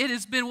said it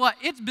has been what?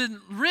 It's been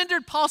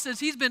rendered, Paul says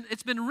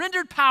it's been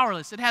rendered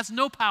powerless. It has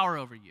no power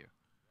over you.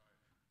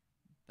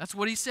 That's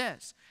what he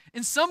says.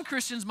 And some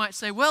Christians might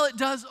say, well, it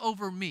does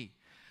over me.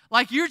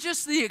 Like you're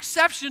just the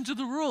exception to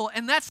the rule,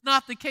 and that's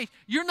not the case.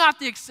 You're not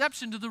the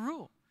exception to the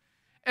rule.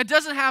 It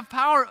doesn't have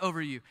power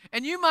over you.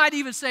 And you might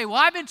even say, well,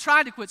 I've been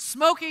trying to quit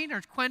smoking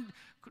or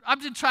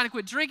I've been trying to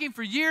quit drinking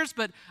for years,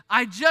 but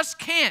I just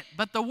can't.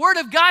 But the Word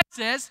of God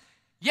says,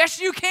 yes,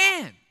 you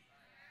can.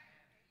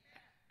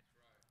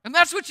 And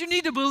that's what you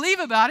need to believe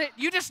about it.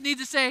 You just need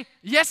to say,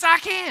 yes, I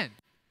can.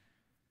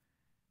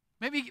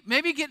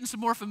 Maybe get in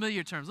some more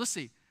familiar terms. Let's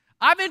see.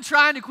 I've been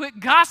trying to quit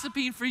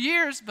gossiping for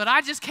years, but I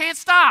just can't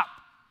stop.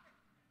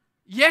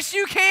 Yes,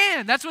 you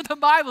can. That's what the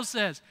Bible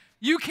says.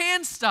 You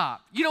can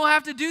stop. You don't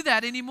have to do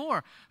that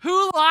anymore.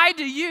 Who lied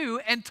to you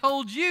and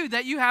told you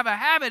that you have a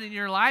habit in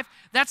your life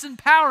that's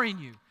empowering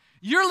you?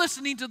 You're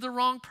listening to the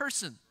wrong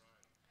person.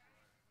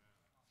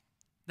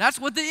 That's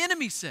what the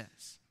enemy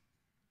says.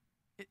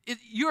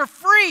 You're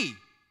free.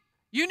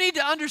 You need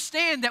to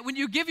understand that when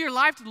you give your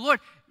life to the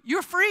Lord,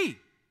 you're free.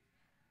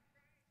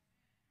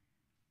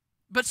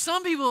 But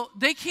some people,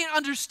 they can't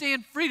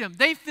understand freedom.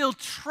 They feel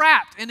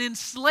trapped and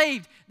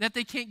enslaved that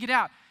they can't get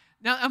out.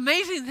 Now,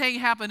 amazing thing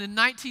happened in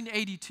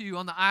 1982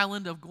 on the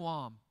island of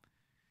Guam.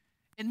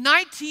 In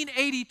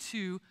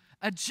 1982,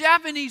 a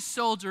Japanese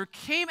soldier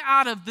came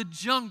out of the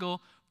jungle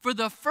for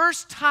the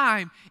first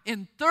time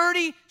in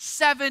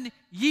 37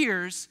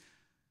 years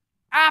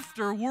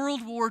after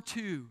World War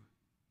II.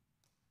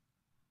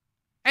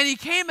 And he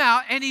came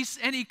out and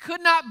he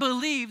could not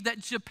believe that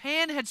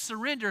Japan had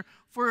surrendered.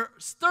 For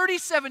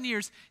 37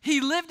 years,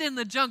 he lived in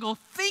the jungle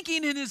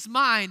thinking in his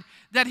mind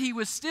that he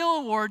was still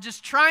in war,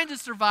 just trying to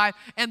survive.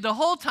 And the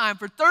whole time,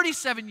 for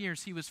 37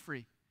 years, he was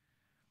free.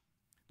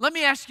 Let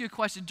me ask you a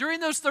question.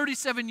 During those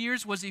 37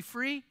 years, was he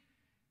free?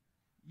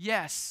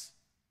 Yes.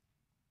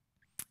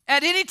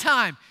 At any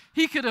time,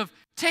 he could have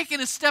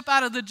taken a step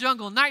out of the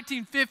jungle,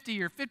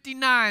 1950 or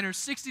 59 or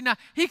 69.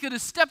 He could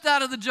have stepped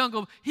out of the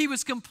jungle. He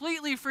was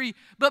completely free.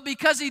 But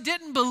because he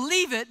didn't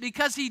believe it,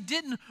 because he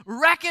didn't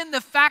reckon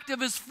the fact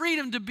of his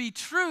freedom to be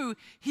true,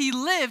 he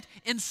lived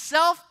in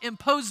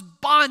self-imposed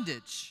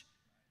bondage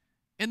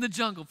in the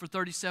jungle for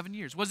 37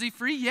 years. Was he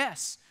free?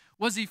 Yes.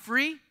 Was he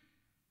free?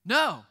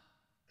 No.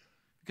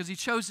 Because he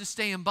chose to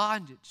stay in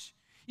bondage.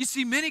 You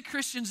see, many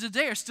Christians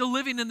today are still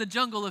living in the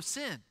jungle of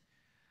sin.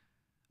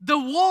 The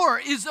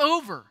war is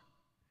over.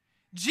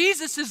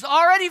 Jesus has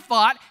already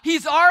fought.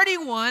 He's already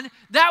won.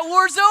 That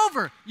war's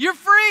over. You're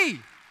free,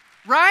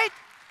 right?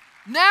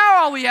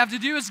 Now all we have to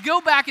do is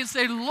go back and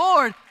say,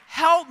 Lord,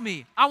 help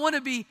me. I want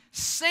to be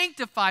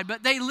sanctified.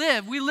 But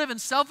we live in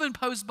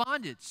self-imposed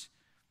bondage.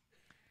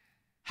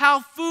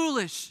 How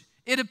foolish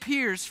it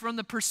appears from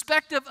the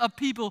perspective of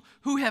people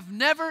who have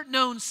never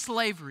known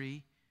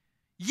slavery,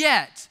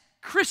 yet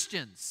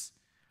Christians,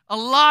 a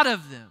lot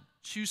of them,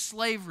 choose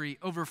slavery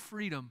over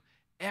freedom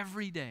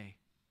every day.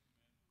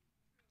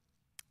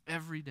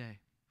 Every day.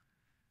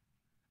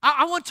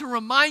 I want to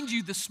remind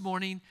you this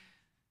morning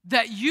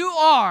that you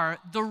are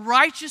the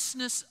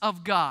righteousness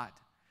of God.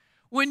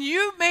 When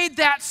you made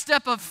that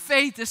step of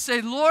faith to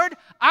say, Lord,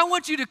 I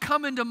want you to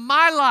come into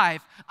my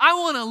life. I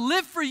want to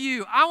live for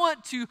you. I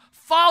want to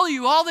follow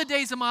you all the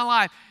days of my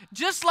life.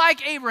 Just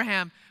like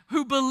Abraham,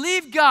 who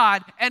believed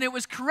God and it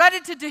was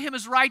credited to him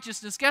as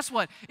righteousness. Guess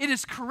what? It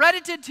is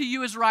credited to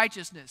you as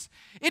righteousness.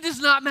 It does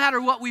not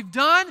matter what we've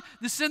done,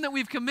 the sin that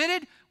we've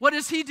committed. What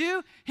does he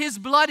do? His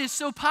blood is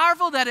so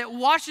powerful that it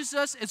washes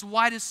us as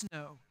white as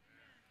snow.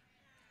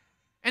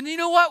 And you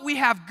know what? We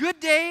have good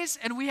days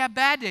and we have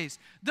bad days.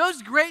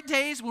 Those great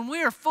days when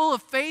we are full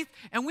of faith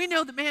and we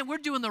know that, man, we're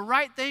doing the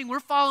right thing, we're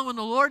following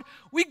the Lord,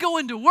 we go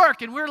into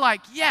work and we're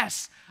like,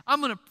 yes, I'm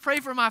going to pray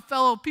for my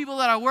fellow people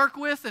that I work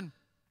with. And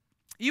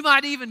you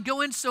might even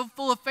go in so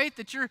full of faith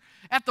that you're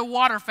at the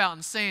water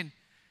fountain saying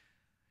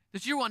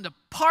that you're wanting to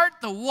part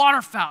the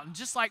water fountain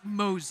just like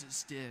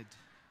Moses did.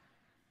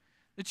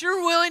 That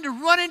you're willing to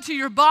run into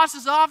your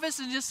boss's office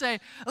and just say,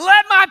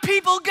 let my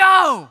people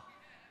go.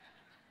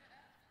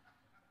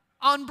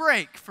 On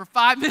break for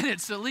 5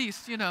 minutes at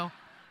least, you know.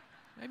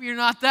 Maybe you're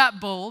not that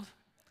bold.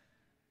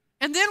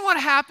 And then what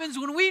happens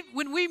when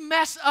we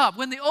mess up,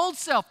 when the old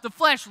self, the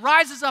flesh,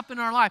 rises up in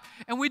our life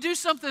and we do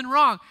something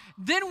wrong,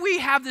 then we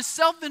have this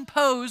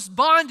self-imposed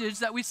bondage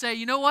that we say,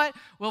 you know what?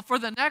 Well, for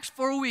the next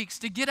 4 weeks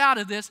to get out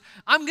of this,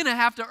 I'm going to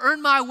have to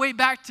earn my way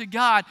back to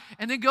God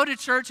and then go to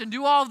church and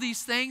do all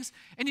these things.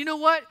 And you know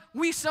what?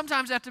 We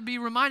sometimes have to be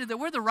reminded that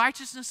we're the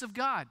righteousness of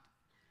God.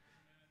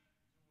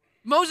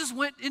 Moses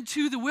went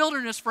into the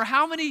wilderness for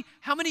how many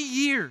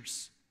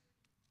years?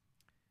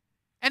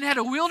 And had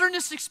a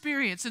wilderness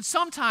experience. And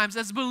sometimes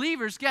as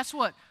believers, guess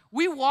what?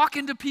 We walk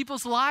into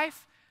people's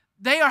life.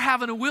 They are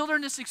having a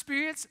wilderness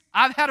experience.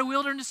 I've had a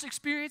wilderness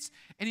experience.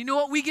 And you know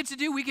what we get to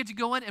do? We get to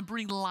go in and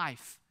bring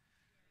life.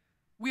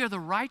 We are the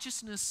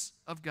righteousness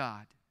of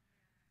God.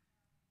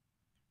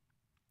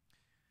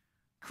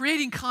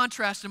 Creating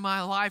contrast in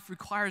my life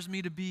requires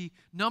me to be,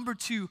 number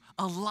 2,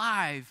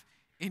 alive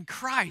in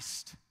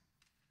Christ.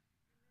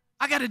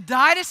 I got to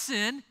die to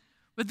sin,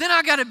 but then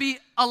I got to be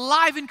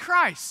alive in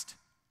Christ.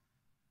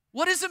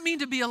 What does it mean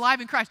to be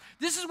alive in Christ?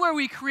 This is where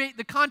we create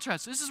the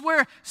contrast. This is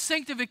where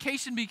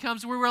sanctification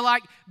becomes, where we're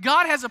like,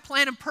 God has a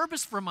plan and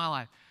purpose for my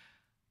life.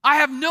 I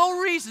have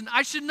no reason.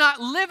 I should not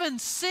live in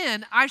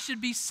sin. I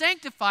should be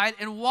sanctified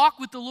and walk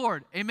with the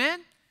Lord. Amen?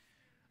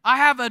 I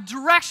have a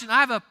direction. I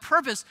have a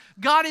purpose.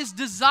 God is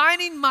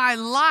designing my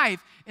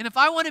life. And if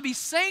I want to be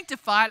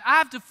sanctified, I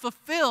have to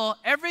fulfill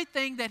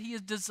everything that He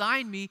has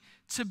designed me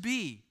to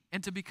be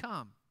and to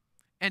become.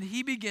 And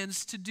He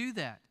begins to do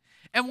that.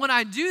 And when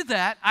I do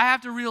that, I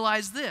have to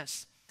realize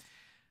this.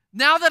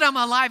 Now that I'm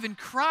alive in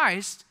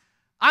Christ,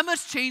 I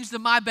must change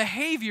my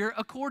behavior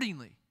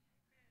accordingly.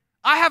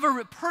 I have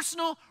a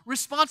personal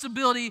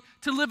responsibility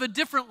to live a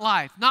different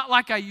life, not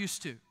like I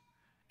used to.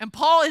 And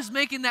Paul is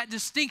making that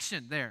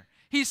distinction there.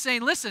 He's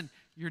saying, listen,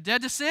 you're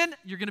dead to sin,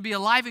 you're going to be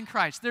alive in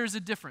Christ. There's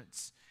a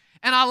difference.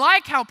 And I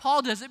like how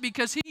Paul does it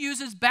because he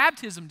uses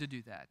baptism to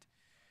do that.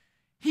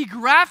 He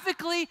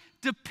graphically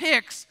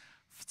depicts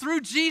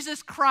through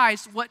Jesus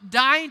Christ what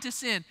dying to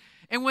sin.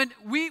 And when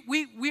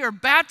we are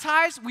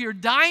baptized, we are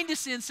dying to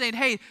sin, saying,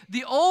 hey,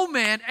 the old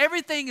man,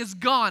 everything is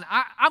gone.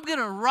 I'm going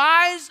to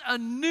rise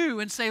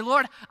anew and say,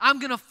 Lord, I'm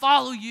going to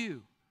follow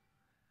you.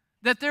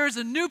 That there is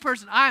a new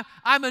person.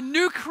 I'm a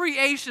new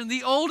creation.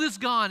 The old is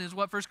gone is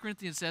what 1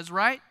 Corinthians says,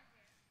 right?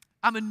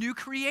 I'm a new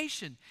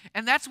creation.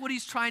 And that's what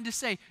he's trying to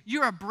say.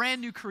 You're a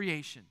brand new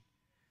creation.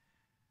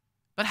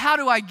 But how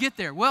do I get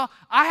there? Well,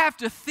 I have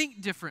to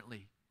think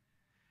differently.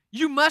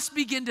 You must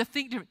begin to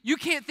think different. You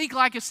can't think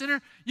like a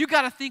sinner. You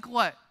got to think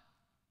what?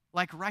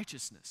 Like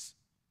righteousness.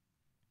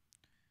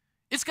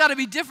 It's got to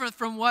be different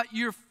from what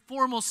your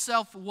former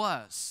self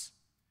was.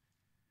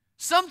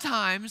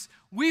 Sometimes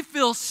we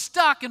feel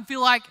stuck and feel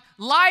like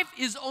life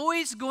is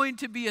always going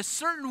to be a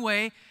certain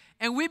way,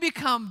 and we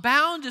become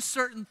bound to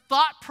certain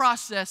thought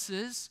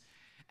processes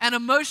and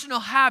emotional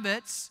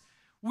habits.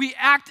 We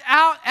act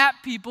out at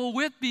people,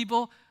 with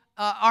people,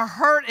 are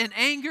hurt and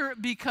anger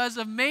because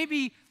of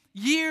maybe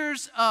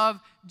years of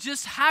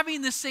just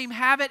having the same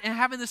habit and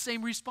having the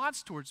same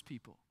response towards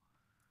people.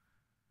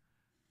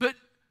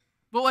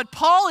 But what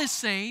Paul is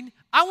saying,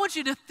 I want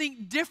you to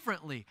think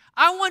differently.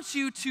 I want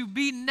you to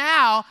be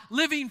now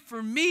living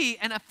for me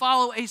and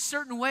follow a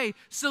certain way.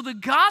 So the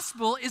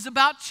gospel is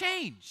about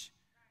change.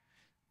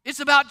 It's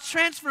about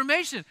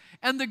transformation.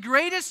 And the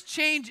greatest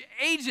change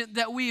agent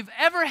that we've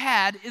ever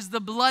had is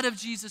the blood of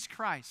Jesus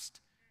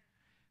Christ.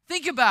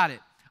 Think about it.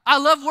 I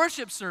love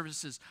worship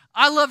services.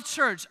 I love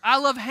church. I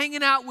love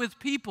hanging out with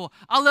people.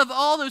 I love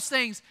all those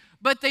things.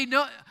 But they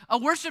know a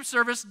worship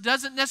service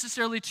doesn't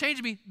necessarily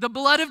change me. The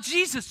blood of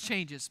Jesus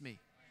changes me.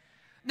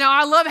 Now,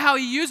 I love how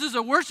he uses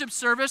a worship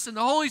service and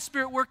the Holy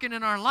Spirit working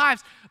in our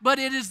lives, but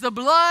it is the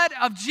blood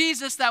of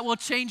Jesus that will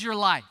change your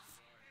life.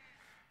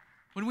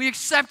 When we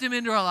accept him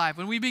into our life,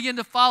 when we begin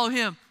to follow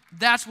him,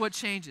 that's what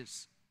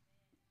changes.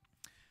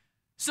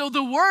 So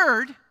the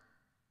word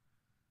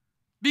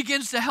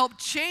begins to help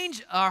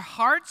change our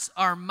hearts,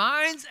 our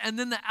minds, and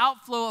then the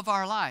outflow of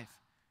our life.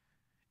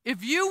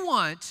 If you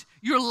want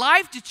your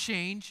life to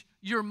change,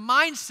 your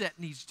mindset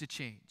needs to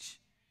change.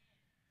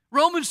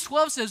 Romans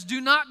 12 says,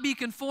 do not be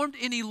conformed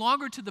any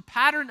longer to the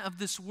pattern of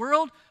this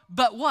world,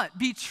 but what?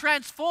 Be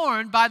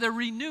transformed by the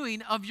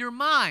renewing of your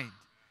mind.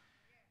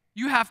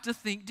 You have to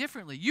think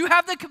differently. You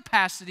have the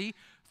capacity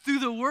through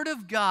the Word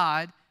of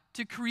God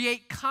to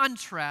create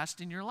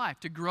contrast in your life,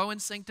 to grow in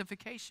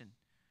sanctification.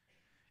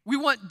 We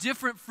want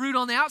different fruit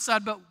on the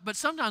outside, but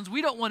sometimes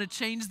we don't want to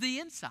change the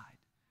inside.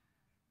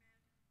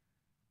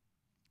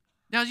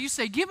 Now, you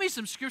say, give me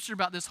some scripture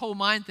about this whole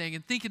mind thing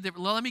and thinking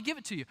different. Well, let me give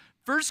it to you.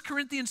 1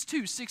 Corinthians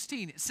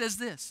 2:16, it says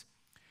this,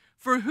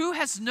 for who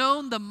has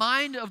known the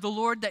mind of the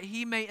Lord that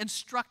he may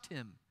instruct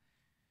him?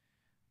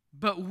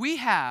 But we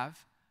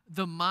have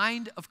the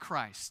mind of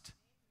Christ.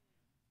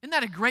 Isn't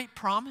that a great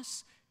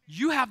promise?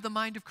 You have the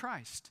mind of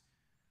Christ.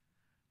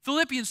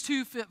 Philippians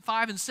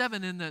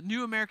 2:5-7 in the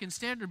New American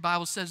Standard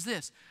Bible says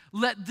this,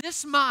 let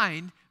this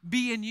mind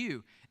be in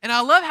you. And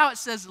I love how it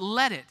says,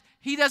 let it.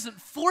 He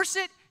doesn't force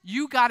it.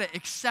 You got to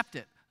accept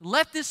it.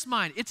 Let this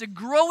mind, it's a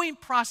growing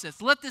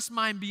process. Let this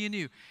mind be in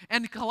you.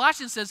 And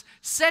Colossians says,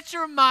 set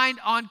your mind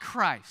on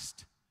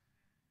Christ.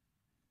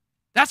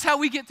 That's how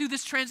we get through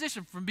this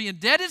transition from being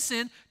dead in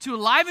sin to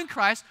alive in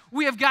Christ.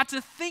 We have got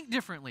to think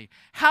differently.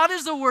 How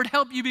does the Word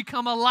help you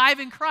become alive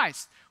in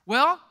Christ?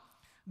 Well,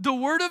 the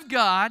Word of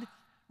God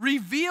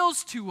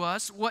reveals to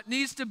us what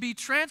needs to be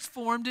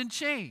transformed and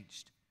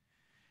changed.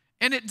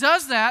 And it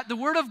does that, the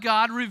Word of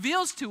God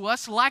reveals to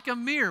us like a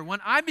mirror. When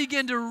I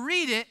begin to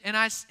read it and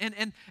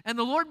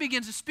the Lord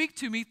begins to speak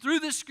to me through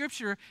this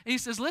scripture, and he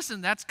says,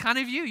 listen, that's kind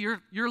of you.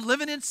 You're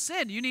living in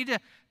sin. You need to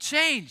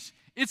change.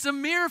 It's a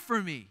mirror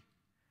for me.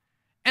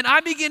 And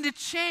I begin to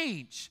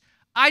change.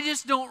 I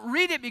just don't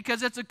read it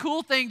because it's a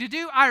cool thing to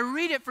do. I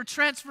read it for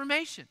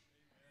transformation.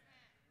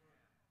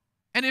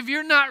 And if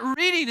you're not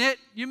reading it,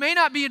 you may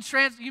not be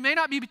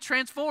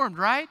transformed,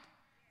 right?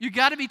 You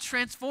got to be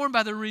transformed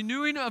by the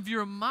renewing of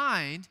your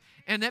mind,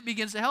 and that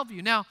begins to help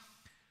you. Now,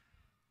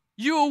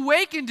 you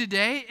awaken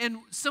today, and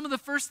one of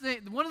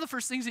the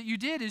first things that you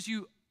did is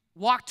you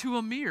walked to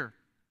a mirror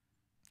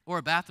or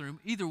a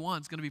bathroom. Either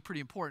one's going to be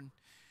pretty important.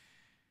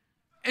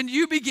 And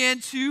you began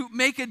to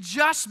make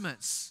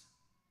adjustments.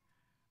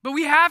 But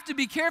we have to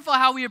be careful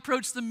how we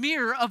approach the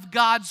mirror of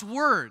God's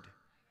Word.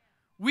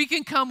 We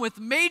can come with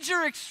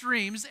major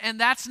extremes, and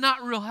that's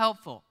not real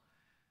helpful.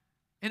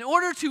 In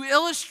order to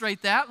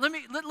illustrate that,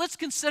 let's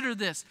consider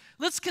this.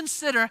 Let's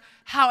consider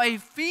how a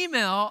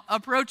female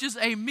approaches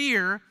a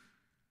mirror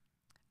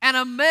and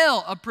a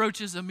male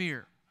approaches a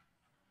mirror.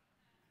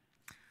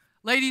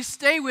 Ladies,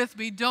 stay with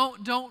me.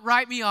 Don't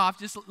write me off.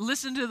 Just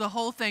listen to the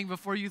whole thing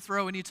before you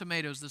throw any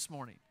tomatoes this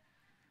morning.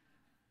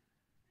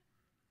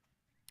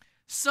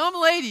 Some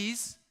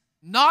ladies,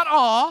 not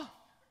all,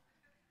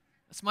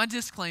 that's my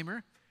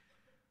disclaimer,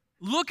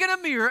 look at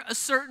a mirror a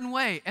certain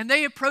way, and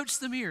they approach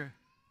the mirror.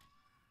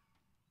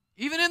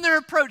 Even in their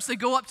approach, they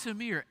go up to a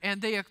mirror,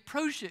 and they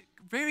approach it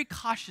very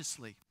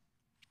cautiously,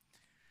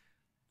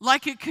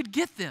 like it could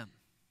get them.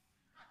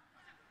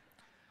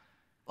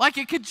 Like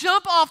it could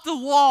jump off the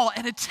wall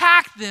and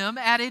attack them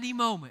at any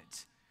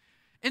moment.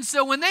 And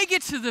so when they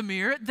get to the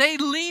mirror, they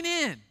lean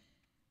in.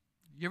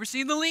 You ever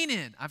seen the lean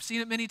in? I've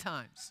seen it many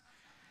times.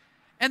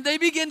 And they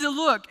begin to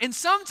look. And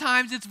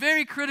sometimes it's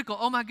very critical.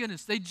 Oh my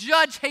goodness. They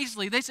judge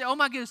hastily. They say, oh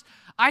my goodness,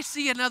 I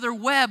see another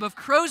web of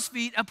crow's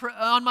feet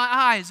on my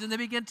eyes. And they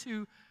begin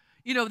to,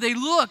 they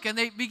look and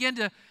they begin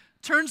to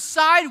turn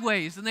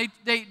sideways. And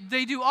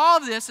they do all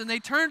of this and they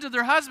turn to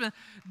their husband.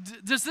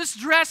 Does this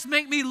dress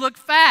make me look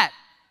fat?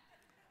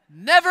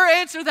 Never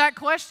answer that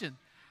question.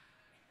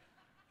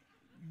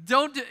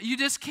 You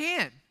just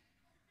can't.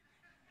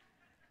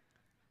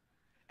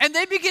 And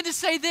they begin to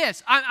say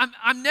this,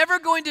 I'm never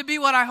going to be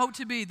what I hope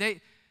to be.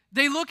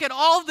 They look at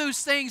all of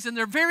those things and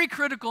they're very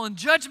critical and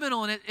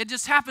judgmental, and it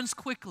just happens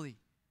quickly.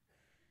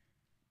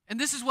 And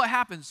this is what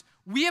happens.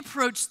 We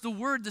approach the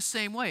word the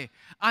same way.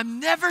 I'm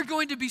never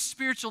going to be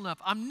spiritual enough.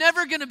 I'm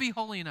never going to be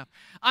holy enough.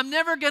 I'm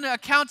never going to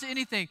account to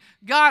anything.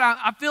 God,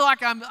 I feel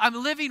like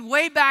I'm living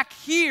way back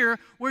here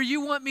where you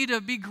want me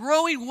to be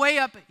growing way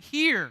up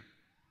here.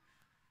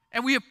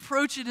 And we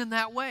approach it in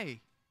that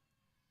way.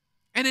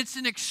 And it's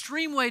an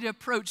extreme way to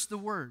approach the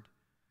word.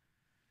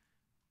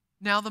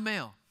 Now the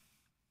male.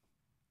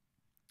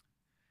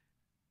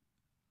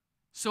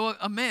 So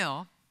a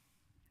male,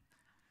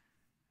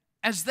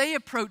 as they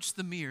approach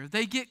the mirror,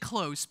 they get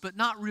close, but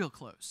not real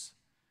close.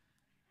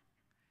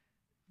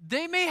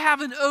 They may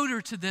have an odor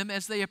to them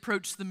as they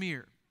approach the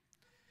mirror.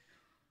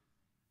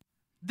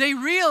 They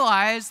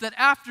realize that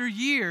after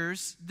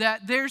years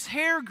that there's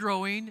hair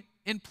growing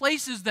in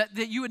places that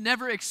you would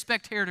never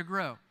expect hair to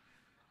grow.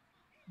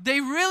 They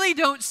really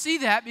don't see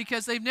that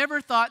because they've never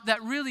thought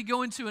that really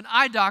going to an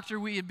eye doctor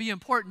would be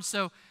important,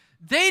 so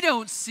they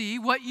don't see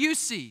what you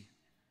see.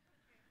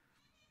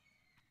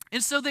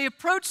 And so they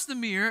approach the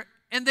mirror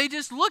and they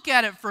just look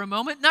at it for a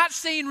moment, not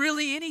saying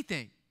really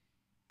anything.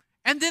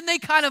 And then they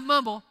kind of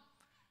mumble,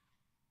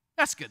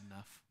 "That's good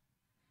enough."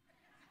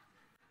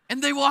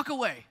 And they walk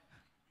away.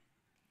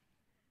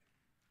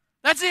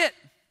 That's it.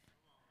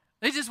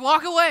 They just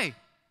walk away.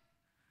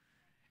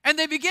 And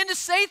they begin to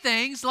say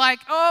things like,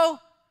 "Oh,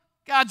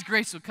 God's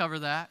grace will cover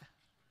that."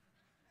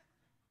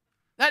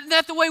 Isn't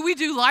that the way we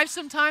do life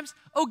sometimes?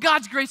 "Oh,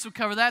 God's grace will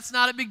cover that. It's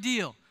not a big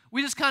deal."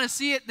 We just kind of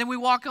see it, then we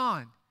walk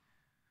on.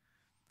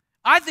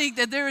 I think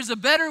that there is a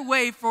better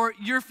way for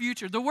your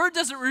future. The word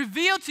doesn't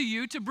reveal to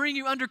you to bring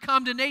you under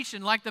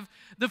condemnation like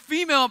the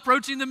female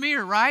approaching the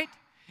mirror, right?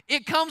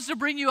 It comes to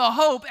bring you a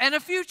hope and a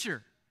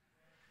future.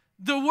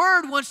 The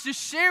word wants to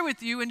share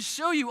with you and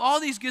show you all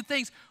these good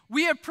things.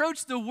 We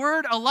approach the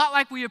word a lot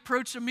like we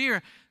approach a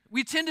mirror.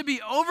 We tend to be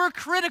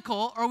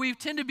overcritical or we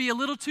tend to be a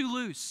little too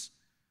loose.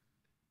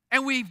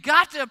 And we've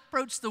got to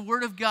approach the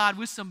word of God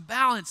with some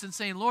balance and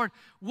saying, "Lord,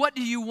 what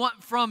do you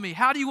want from me?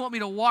 How do you want me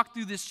to walk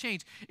through this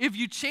change?" If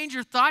you change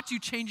your thoughts, you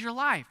change your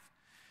life.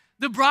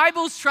 The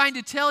Bible's trying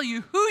to tell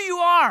you who you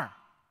are.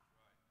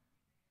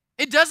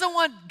 God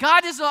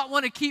does not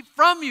want to keep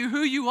from you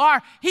who you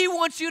are. He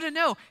wants you to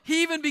know.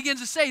 He even begins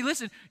to say,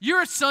 listen,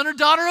 you're a son or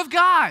daughter of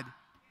God.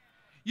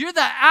 You're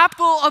the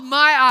apple of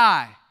my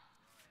eye.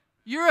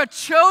 You're a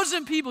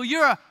chosen people.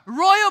 You're a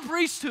royal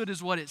priesthood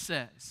is what it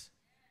says.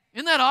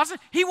 Isn't that awesome?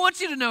 He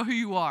wants you to know who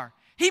you are.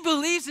 He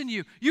believes in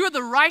you. You're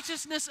the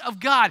righteousness of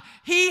God.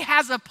 He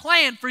has a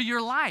plan for your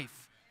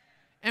life.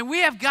 And we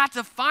have got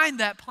to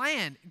find that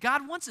plan.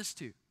 God wants us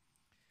to.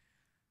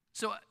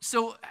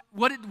 So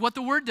what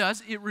the word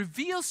does, it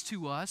reveals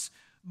to us,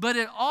 but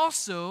it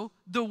also,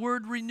 the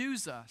word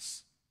renews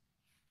us.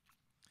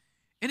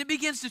 And it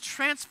begins to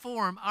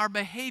transform our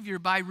behavior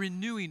by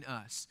renewing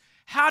us.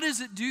 How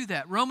does it do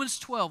that? Romans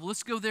 12,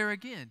 let's go there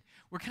again.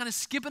 We're kind of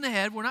skipping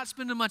ahead. We're not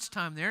spending much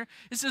time there.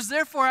 It says,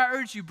 "Therefore I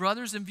urge you,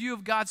 brothers, in view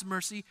of God's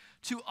mercy,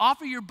 to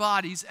offer your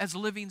bodies as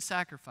living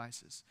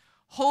sacrifices,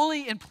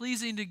 holy and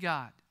pleasing to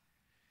God.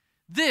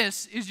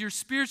 This is your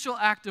spiritual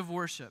act of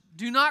worship.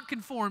 Do not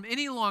conform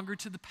any longer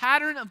to the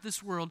pattern of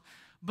this world,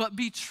 but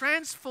be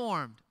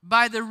transformed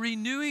by the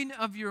renewing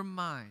of your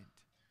mind.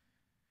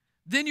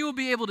 Then you will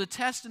be able to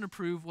test and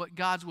approve what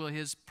God's will,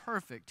 His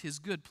perfect, His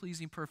good,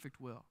 pleasing,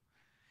 perfect will."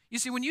 You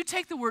see, when you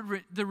take the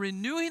word, the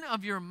renewing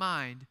of your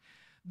mind,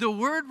 the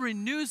word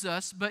renews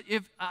us, but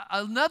if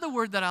another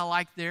word that I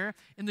like there,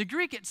 in the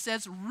Greek it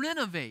says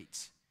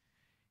renovate.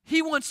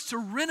 He wants to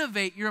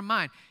renovate your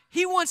mind.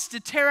 He wants to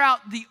tear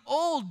out the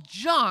old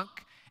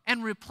junk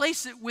and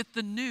replace it with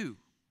the new.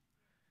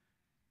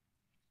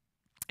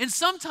 And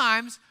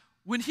sometimes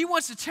when He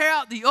wants to tear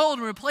out the old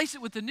and replace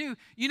it with the new,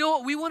 you know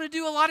what we want to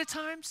do a lot of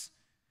times?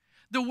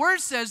 The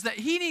word says that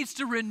He needs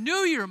to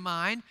renew your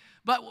mind,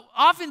 but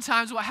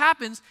oftentimes what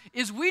happens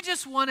is we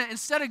just want to,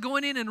 instead of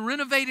going in and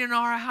renovating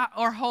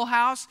our whole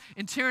house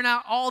and tearing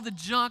out all the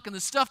junk and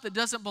the stuff that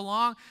doesn't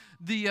belong,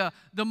 the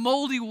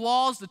moldy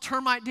walls, the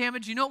termite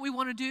damage, you know what we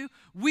want to do?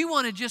 We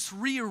want to just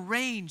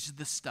rearrange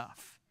the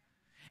stuff.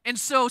 And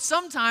so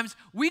sometimes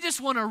we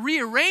just want to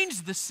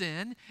rearrange the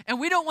sin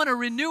and we don't want to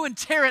renew and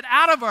tear it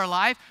out of our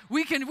life.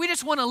 We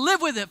just want to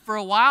live with it for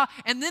a while,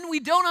 and then we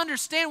don't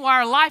understand why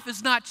our life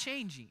is not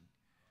changing.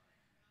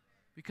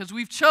 Because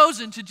we've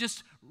chosen to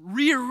just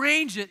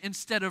rearrange it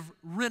instead of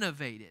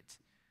renovate it.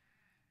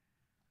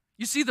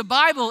 You see, the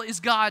Bible is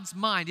God's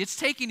mind. It's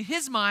taking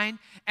His mind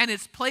and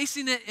it's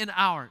placing it in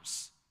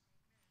ours.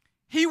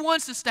 He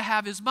wants us to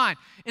have His mind.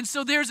 And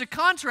so there's a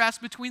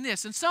contrast between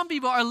this. And some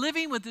people are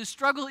living with this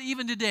struggle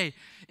even today,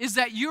 is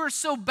that you are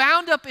so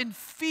bound up in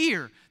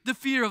fear, the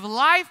fear of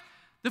life,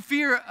 the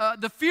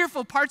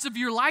fearful parts of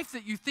your life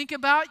that you think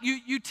about.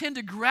 You tend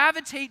to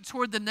gravitate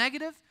toward the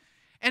negative.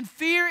 And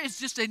fear is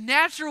just a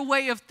natural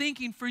way of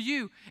thinking for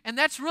you. And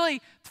that's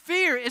really,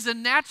 fear is a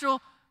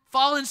natural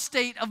fallen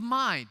state of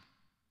mind.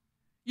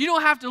 You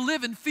don't have to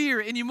live in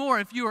fear anymore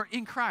if you are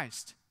in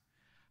Christ.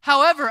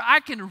 However,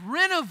 I can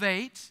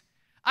renovate,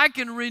 I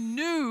can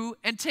renew,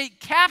 and take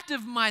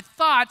captive my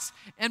thoughts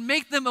and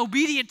make them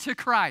obedient to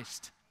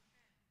Christ.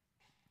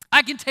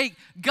 I can take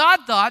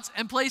God thoughts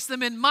and place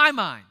them in my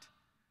mind.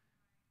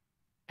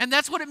 And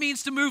that's what it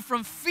means to move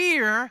from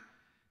fear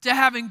to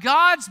having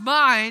God's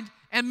mind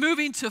and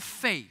moving to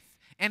faith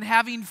and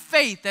having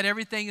faith that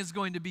everything is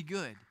going to be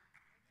good,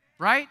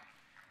 right?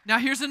 Now,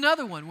 here's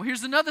another one. Well,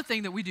 here's another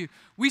thing that we do.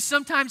 We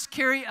sometimes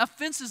carry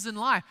offenses in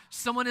life.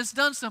 Someone has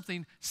done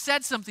something,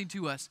 said something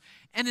to us.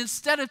 And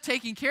instead of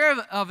taking care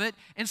of it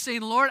and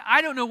saying, Lord,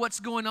 I don't know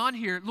what's going on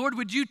here. Lord,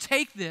 would you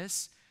take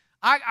this?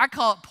 I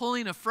call it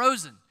pulling a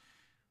Frozen.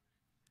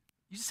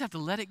 You just have to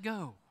let it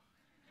go.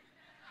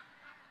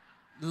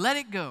 Let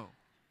it go.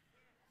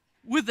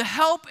 With the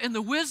help and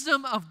the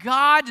wisdom of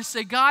God to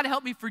say, God,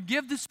 help me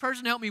forgive this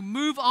person, help me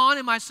move on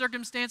in my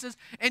circumstances,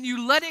 and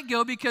you let it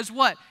go because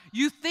what?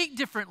 You think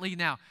differently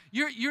now.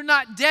 You're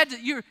not dead.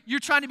 You're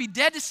trying to be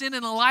dead to sin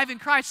and alive in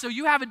Christ, so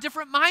you have a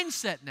different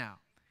mindset now.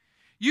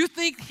 You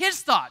think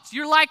His thoughts.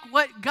 You're like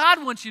what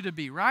God wants you to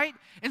be, right?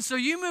 And so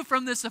you move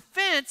from this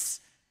offense,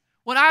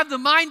 when I have the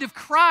mind of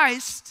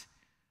Christ,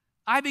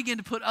 I begin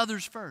to put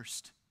others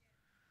first.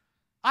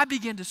 I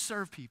begin to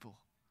serve people.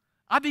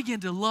 I begin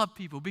to love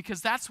people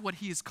because that's what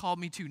He has called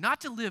me to. Not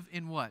to live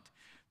in what?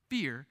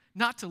 Fear.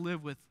 Not to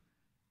live with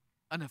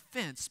an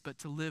offense, but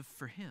to live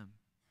for Him.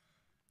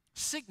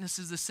 Sickness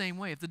is the same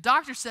way. If the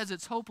doctor says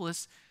it's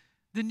hopeless,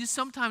 then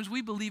sometimes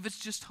we believe it's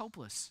just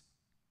hopeless.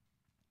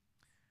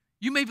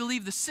 You may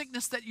believe the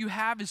sickness that you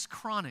have is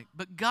chronic,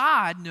 but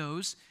God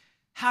knows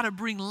how to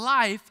bring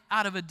life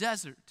out of a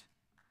desert.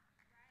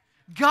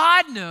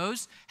 God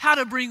knows how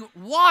to bring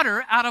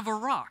water out of a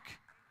rock.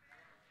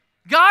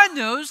 God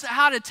knows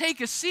how to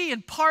take a sea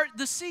and part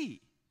the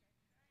sea.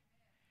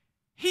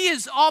 He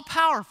is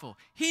all-powerful.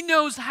 He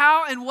knows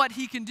how and what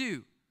He can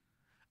do.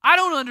 I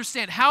don't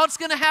understand how it's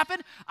going to happen.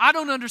 I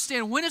don't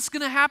understand when it's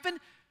going to happen.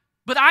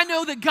 But I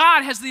know that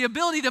God has the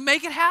ability to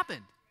make it happen.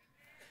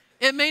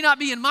 It may not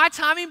be in my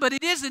timing, but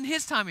it is in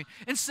His timing.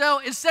 And so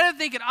instead of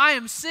thinking, I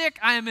am sick,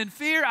 I am in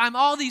fear, I'm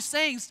all these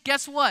things,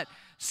 guess what?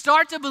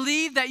 Start to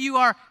believe that you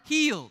are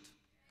healed.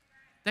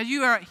 That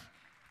you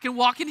can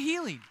walk in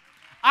healing.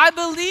 I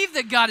believe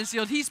that God is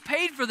healed. He's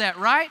paid for that,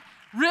 right?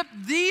 Rip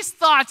these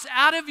thoughts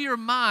out of your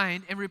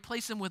mind and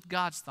replace them with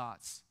God's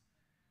thoughts.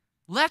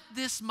 Let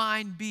this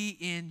mind be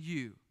in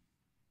you.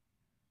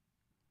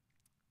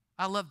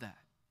 I love that.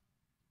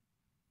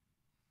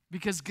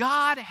 Because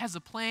God has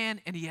a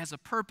plan and He has a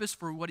purpose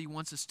for what He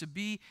wants us to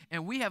be,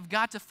 and we have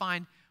got to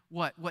find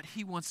what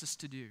He wants us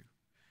to do.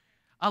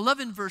 I love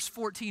in verse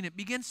 14, it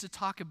begins to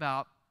talk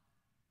about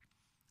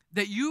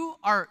that you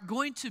are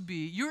going to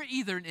be, you're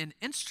either an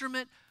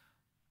instrument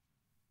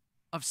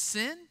of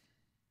sin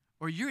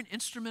or you're an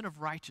instrument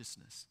of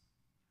righteousness.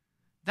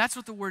 That's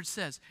what the word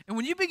says. And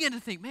when you begin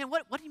to think, man,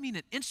 what do you mean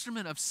an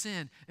instrument of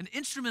sin, an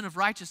instrument of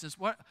righteousness?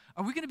 What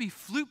are we going to be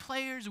flute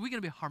players? Are we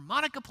going to be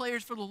harmonica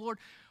players for the Lord?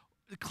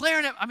 The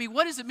clarinet, I mean,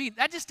 what does it mean?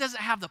 That just doesn't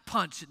have the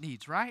punch it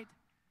needs, right?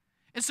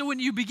 And so when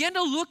you begin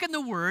to look in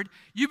the word,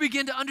 you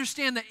begin to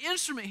understand the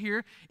instrument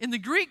here in the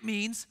Greek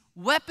means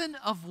weapon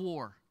of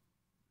war.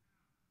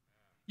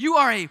 You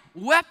are a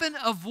weapon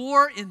of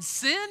war in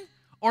sin,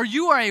 or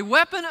you are a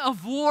weapon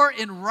of war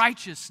in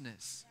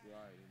righteousness. Right,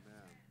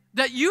 amen.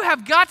 That you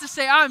have got to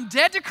say, I'm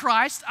dead to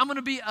Christ, I'm going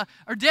to be,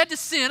 or dead to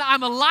sin,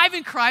 I'm alive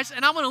in Christ,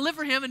 and I'm going to live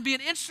for Him and be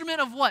an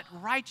instrument of what?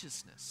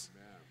 Righteousness.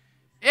 Amen.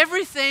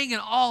 Everything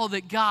and all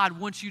that God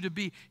wants you to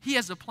be. He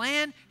has a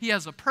plan, He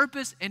has a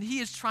purpose, and He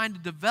is trying to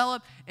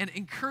develop and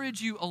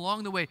encourage you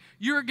along the way.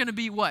 You're going to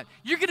be what?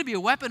 You're going to be a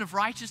weapon of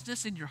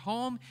righteousness in your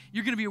home.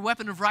 You're going to be a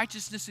weapon of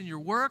righteousness in your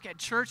work, at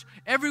church,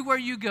 everywhere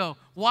you go.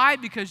 Why?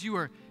 Because you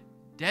are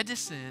dead to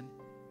sin,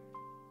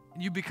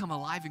 and you become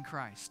alive in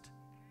Christ.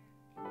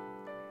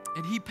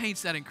 And He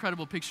paints that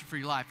incredible picture for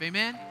your life.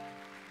 Amen?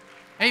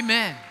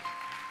 Amen.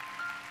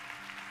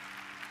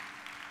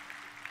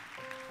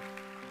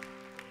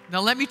 Now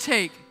let me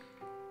take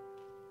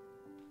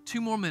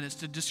 2 more minutes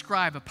to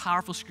describe a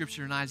powerful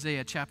scripture in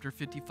Isaiah chapter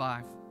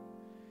 55.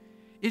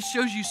 It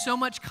shows you so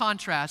much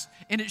contrast,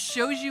 and it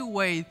shows you a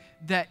way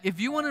that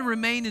if you want to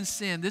remain in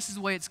sin, this is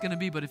the way it's going to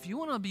be. But if you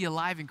want to be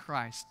alive in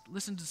Christ,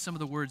 listen to some of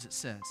the words it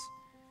says.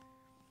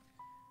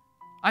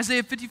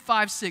 Isaiah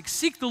 55:6,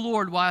 seek the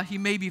Lord while He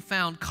may be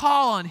found.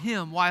 Call on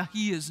Him while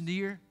He is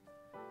near.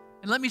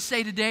 And let me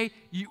say today,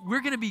 we're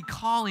going to be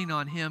calling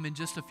on Him in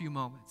just a few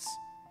moments.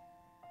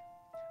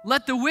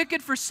 Let the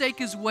wicked forsake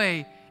his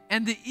way,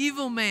 and the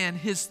evil man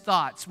his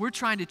thoughts. We're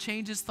trying to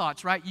change his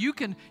thoughts, right? You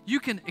can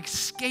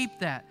escape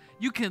that.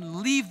 You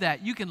can leave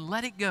that. You can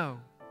let it go.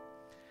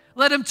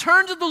 Let him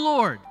turn to the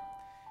Lord,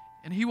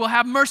 and He will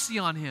have mercy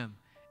on him,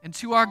 and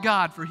to our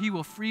God, for He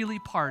will freely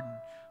pardon.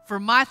 For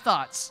my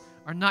thoughts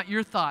are not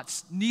your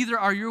thoughts, neither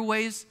are your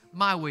ways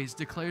my ways,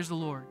 declares the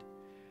Lord.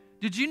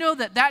 Did you know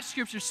that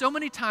scripture, so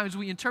many times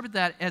we interpret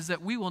that as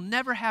that we will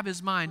never have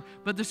his mind,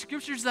 but the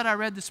scriptures that I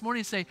read this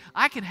morning say,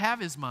 I can have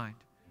his mind.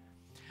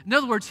 In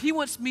other words, he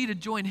wants me to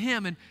join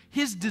him, and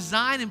his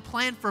design and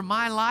plan for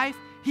my life,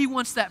 he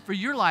wants that for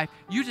your life.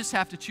 You just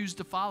have to choose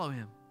to follow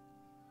him.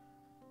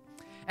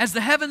 As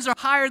the heavens are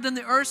higher than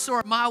the earth, so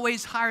are my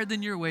ways higher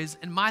than your ways,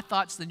 and my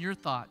thoughts than your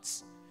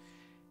thoughts.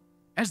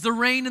 As the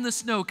rain and the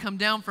snow come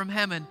down from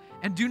heaven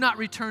and do not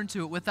return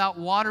to it without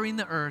watering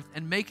the earth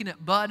and making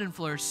it bud and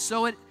flourish,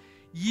 so it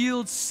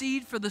yields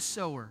seed for the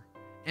sower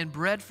and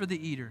bread for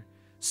the eater.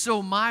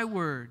 So my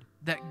word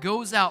that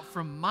goes out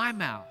from my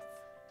mouth,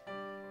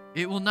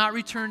 it will not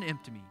return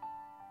empty me,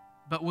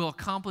 but will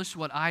accomplish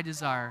what I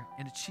desire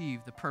and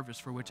achieve the purpose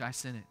for which I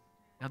sent it.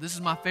 Now this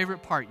is my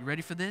favorite part. You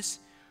ready for this?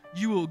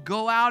 You will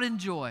go out in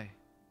joy.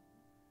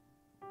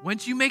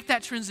 Once you make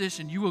that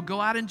transition, you will go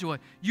out in joy.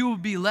 You will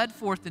be led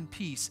forth in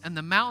peace, and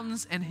the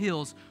mountains and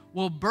hills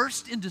will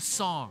burst into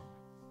song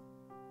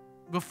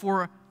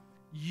before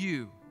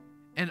you.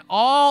 And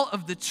all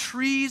of the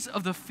trees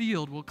of the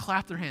field will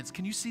clap their hands.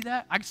 Can you see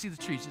that? I can see the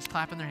trees just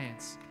clapping their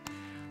hands.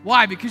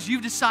 Why? Because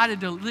you've decided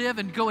to live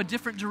and go a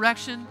different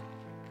direction.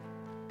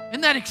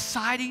 Isn't that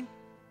exciting?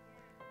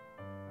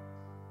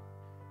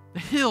 The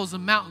hills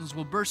and mountains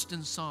will burst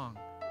in song.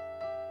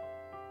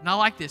 And I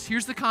like this.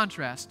 Here's the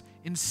contrast.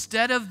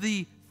 Instead of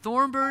the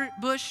thorn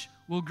bush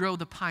will grow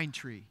the pine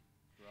tree.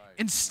 Right.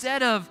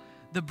 Instead of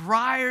the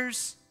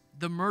briars,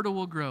 the myrtle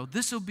will grow.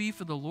 This will be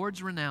for the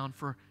Lord's renown,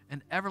 for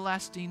an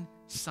everlasting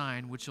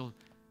sign which will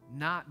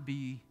not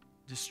be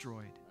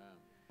destroyed.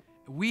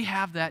 Amen. We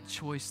have that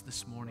choice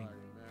this morning. Right.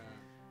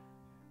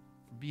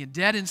 From being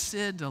dead in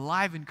sin to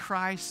alive in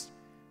Christ.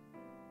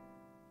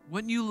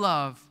 Wouldn't you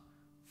love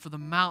for the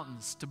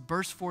mountains to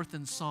burst forth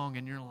in song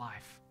in your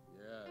life?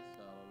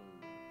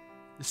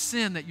 The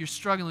sin that you're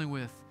struggling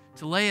with,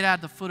 to lay it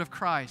at the foot of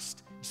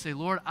Christ. You say,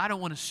 Lord, I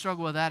don't want to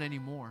struggle with that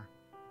anymore.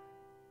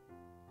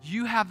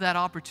 You have that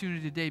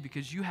opportunity today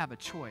because you have a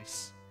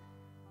choice.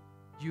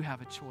 You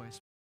have a choice.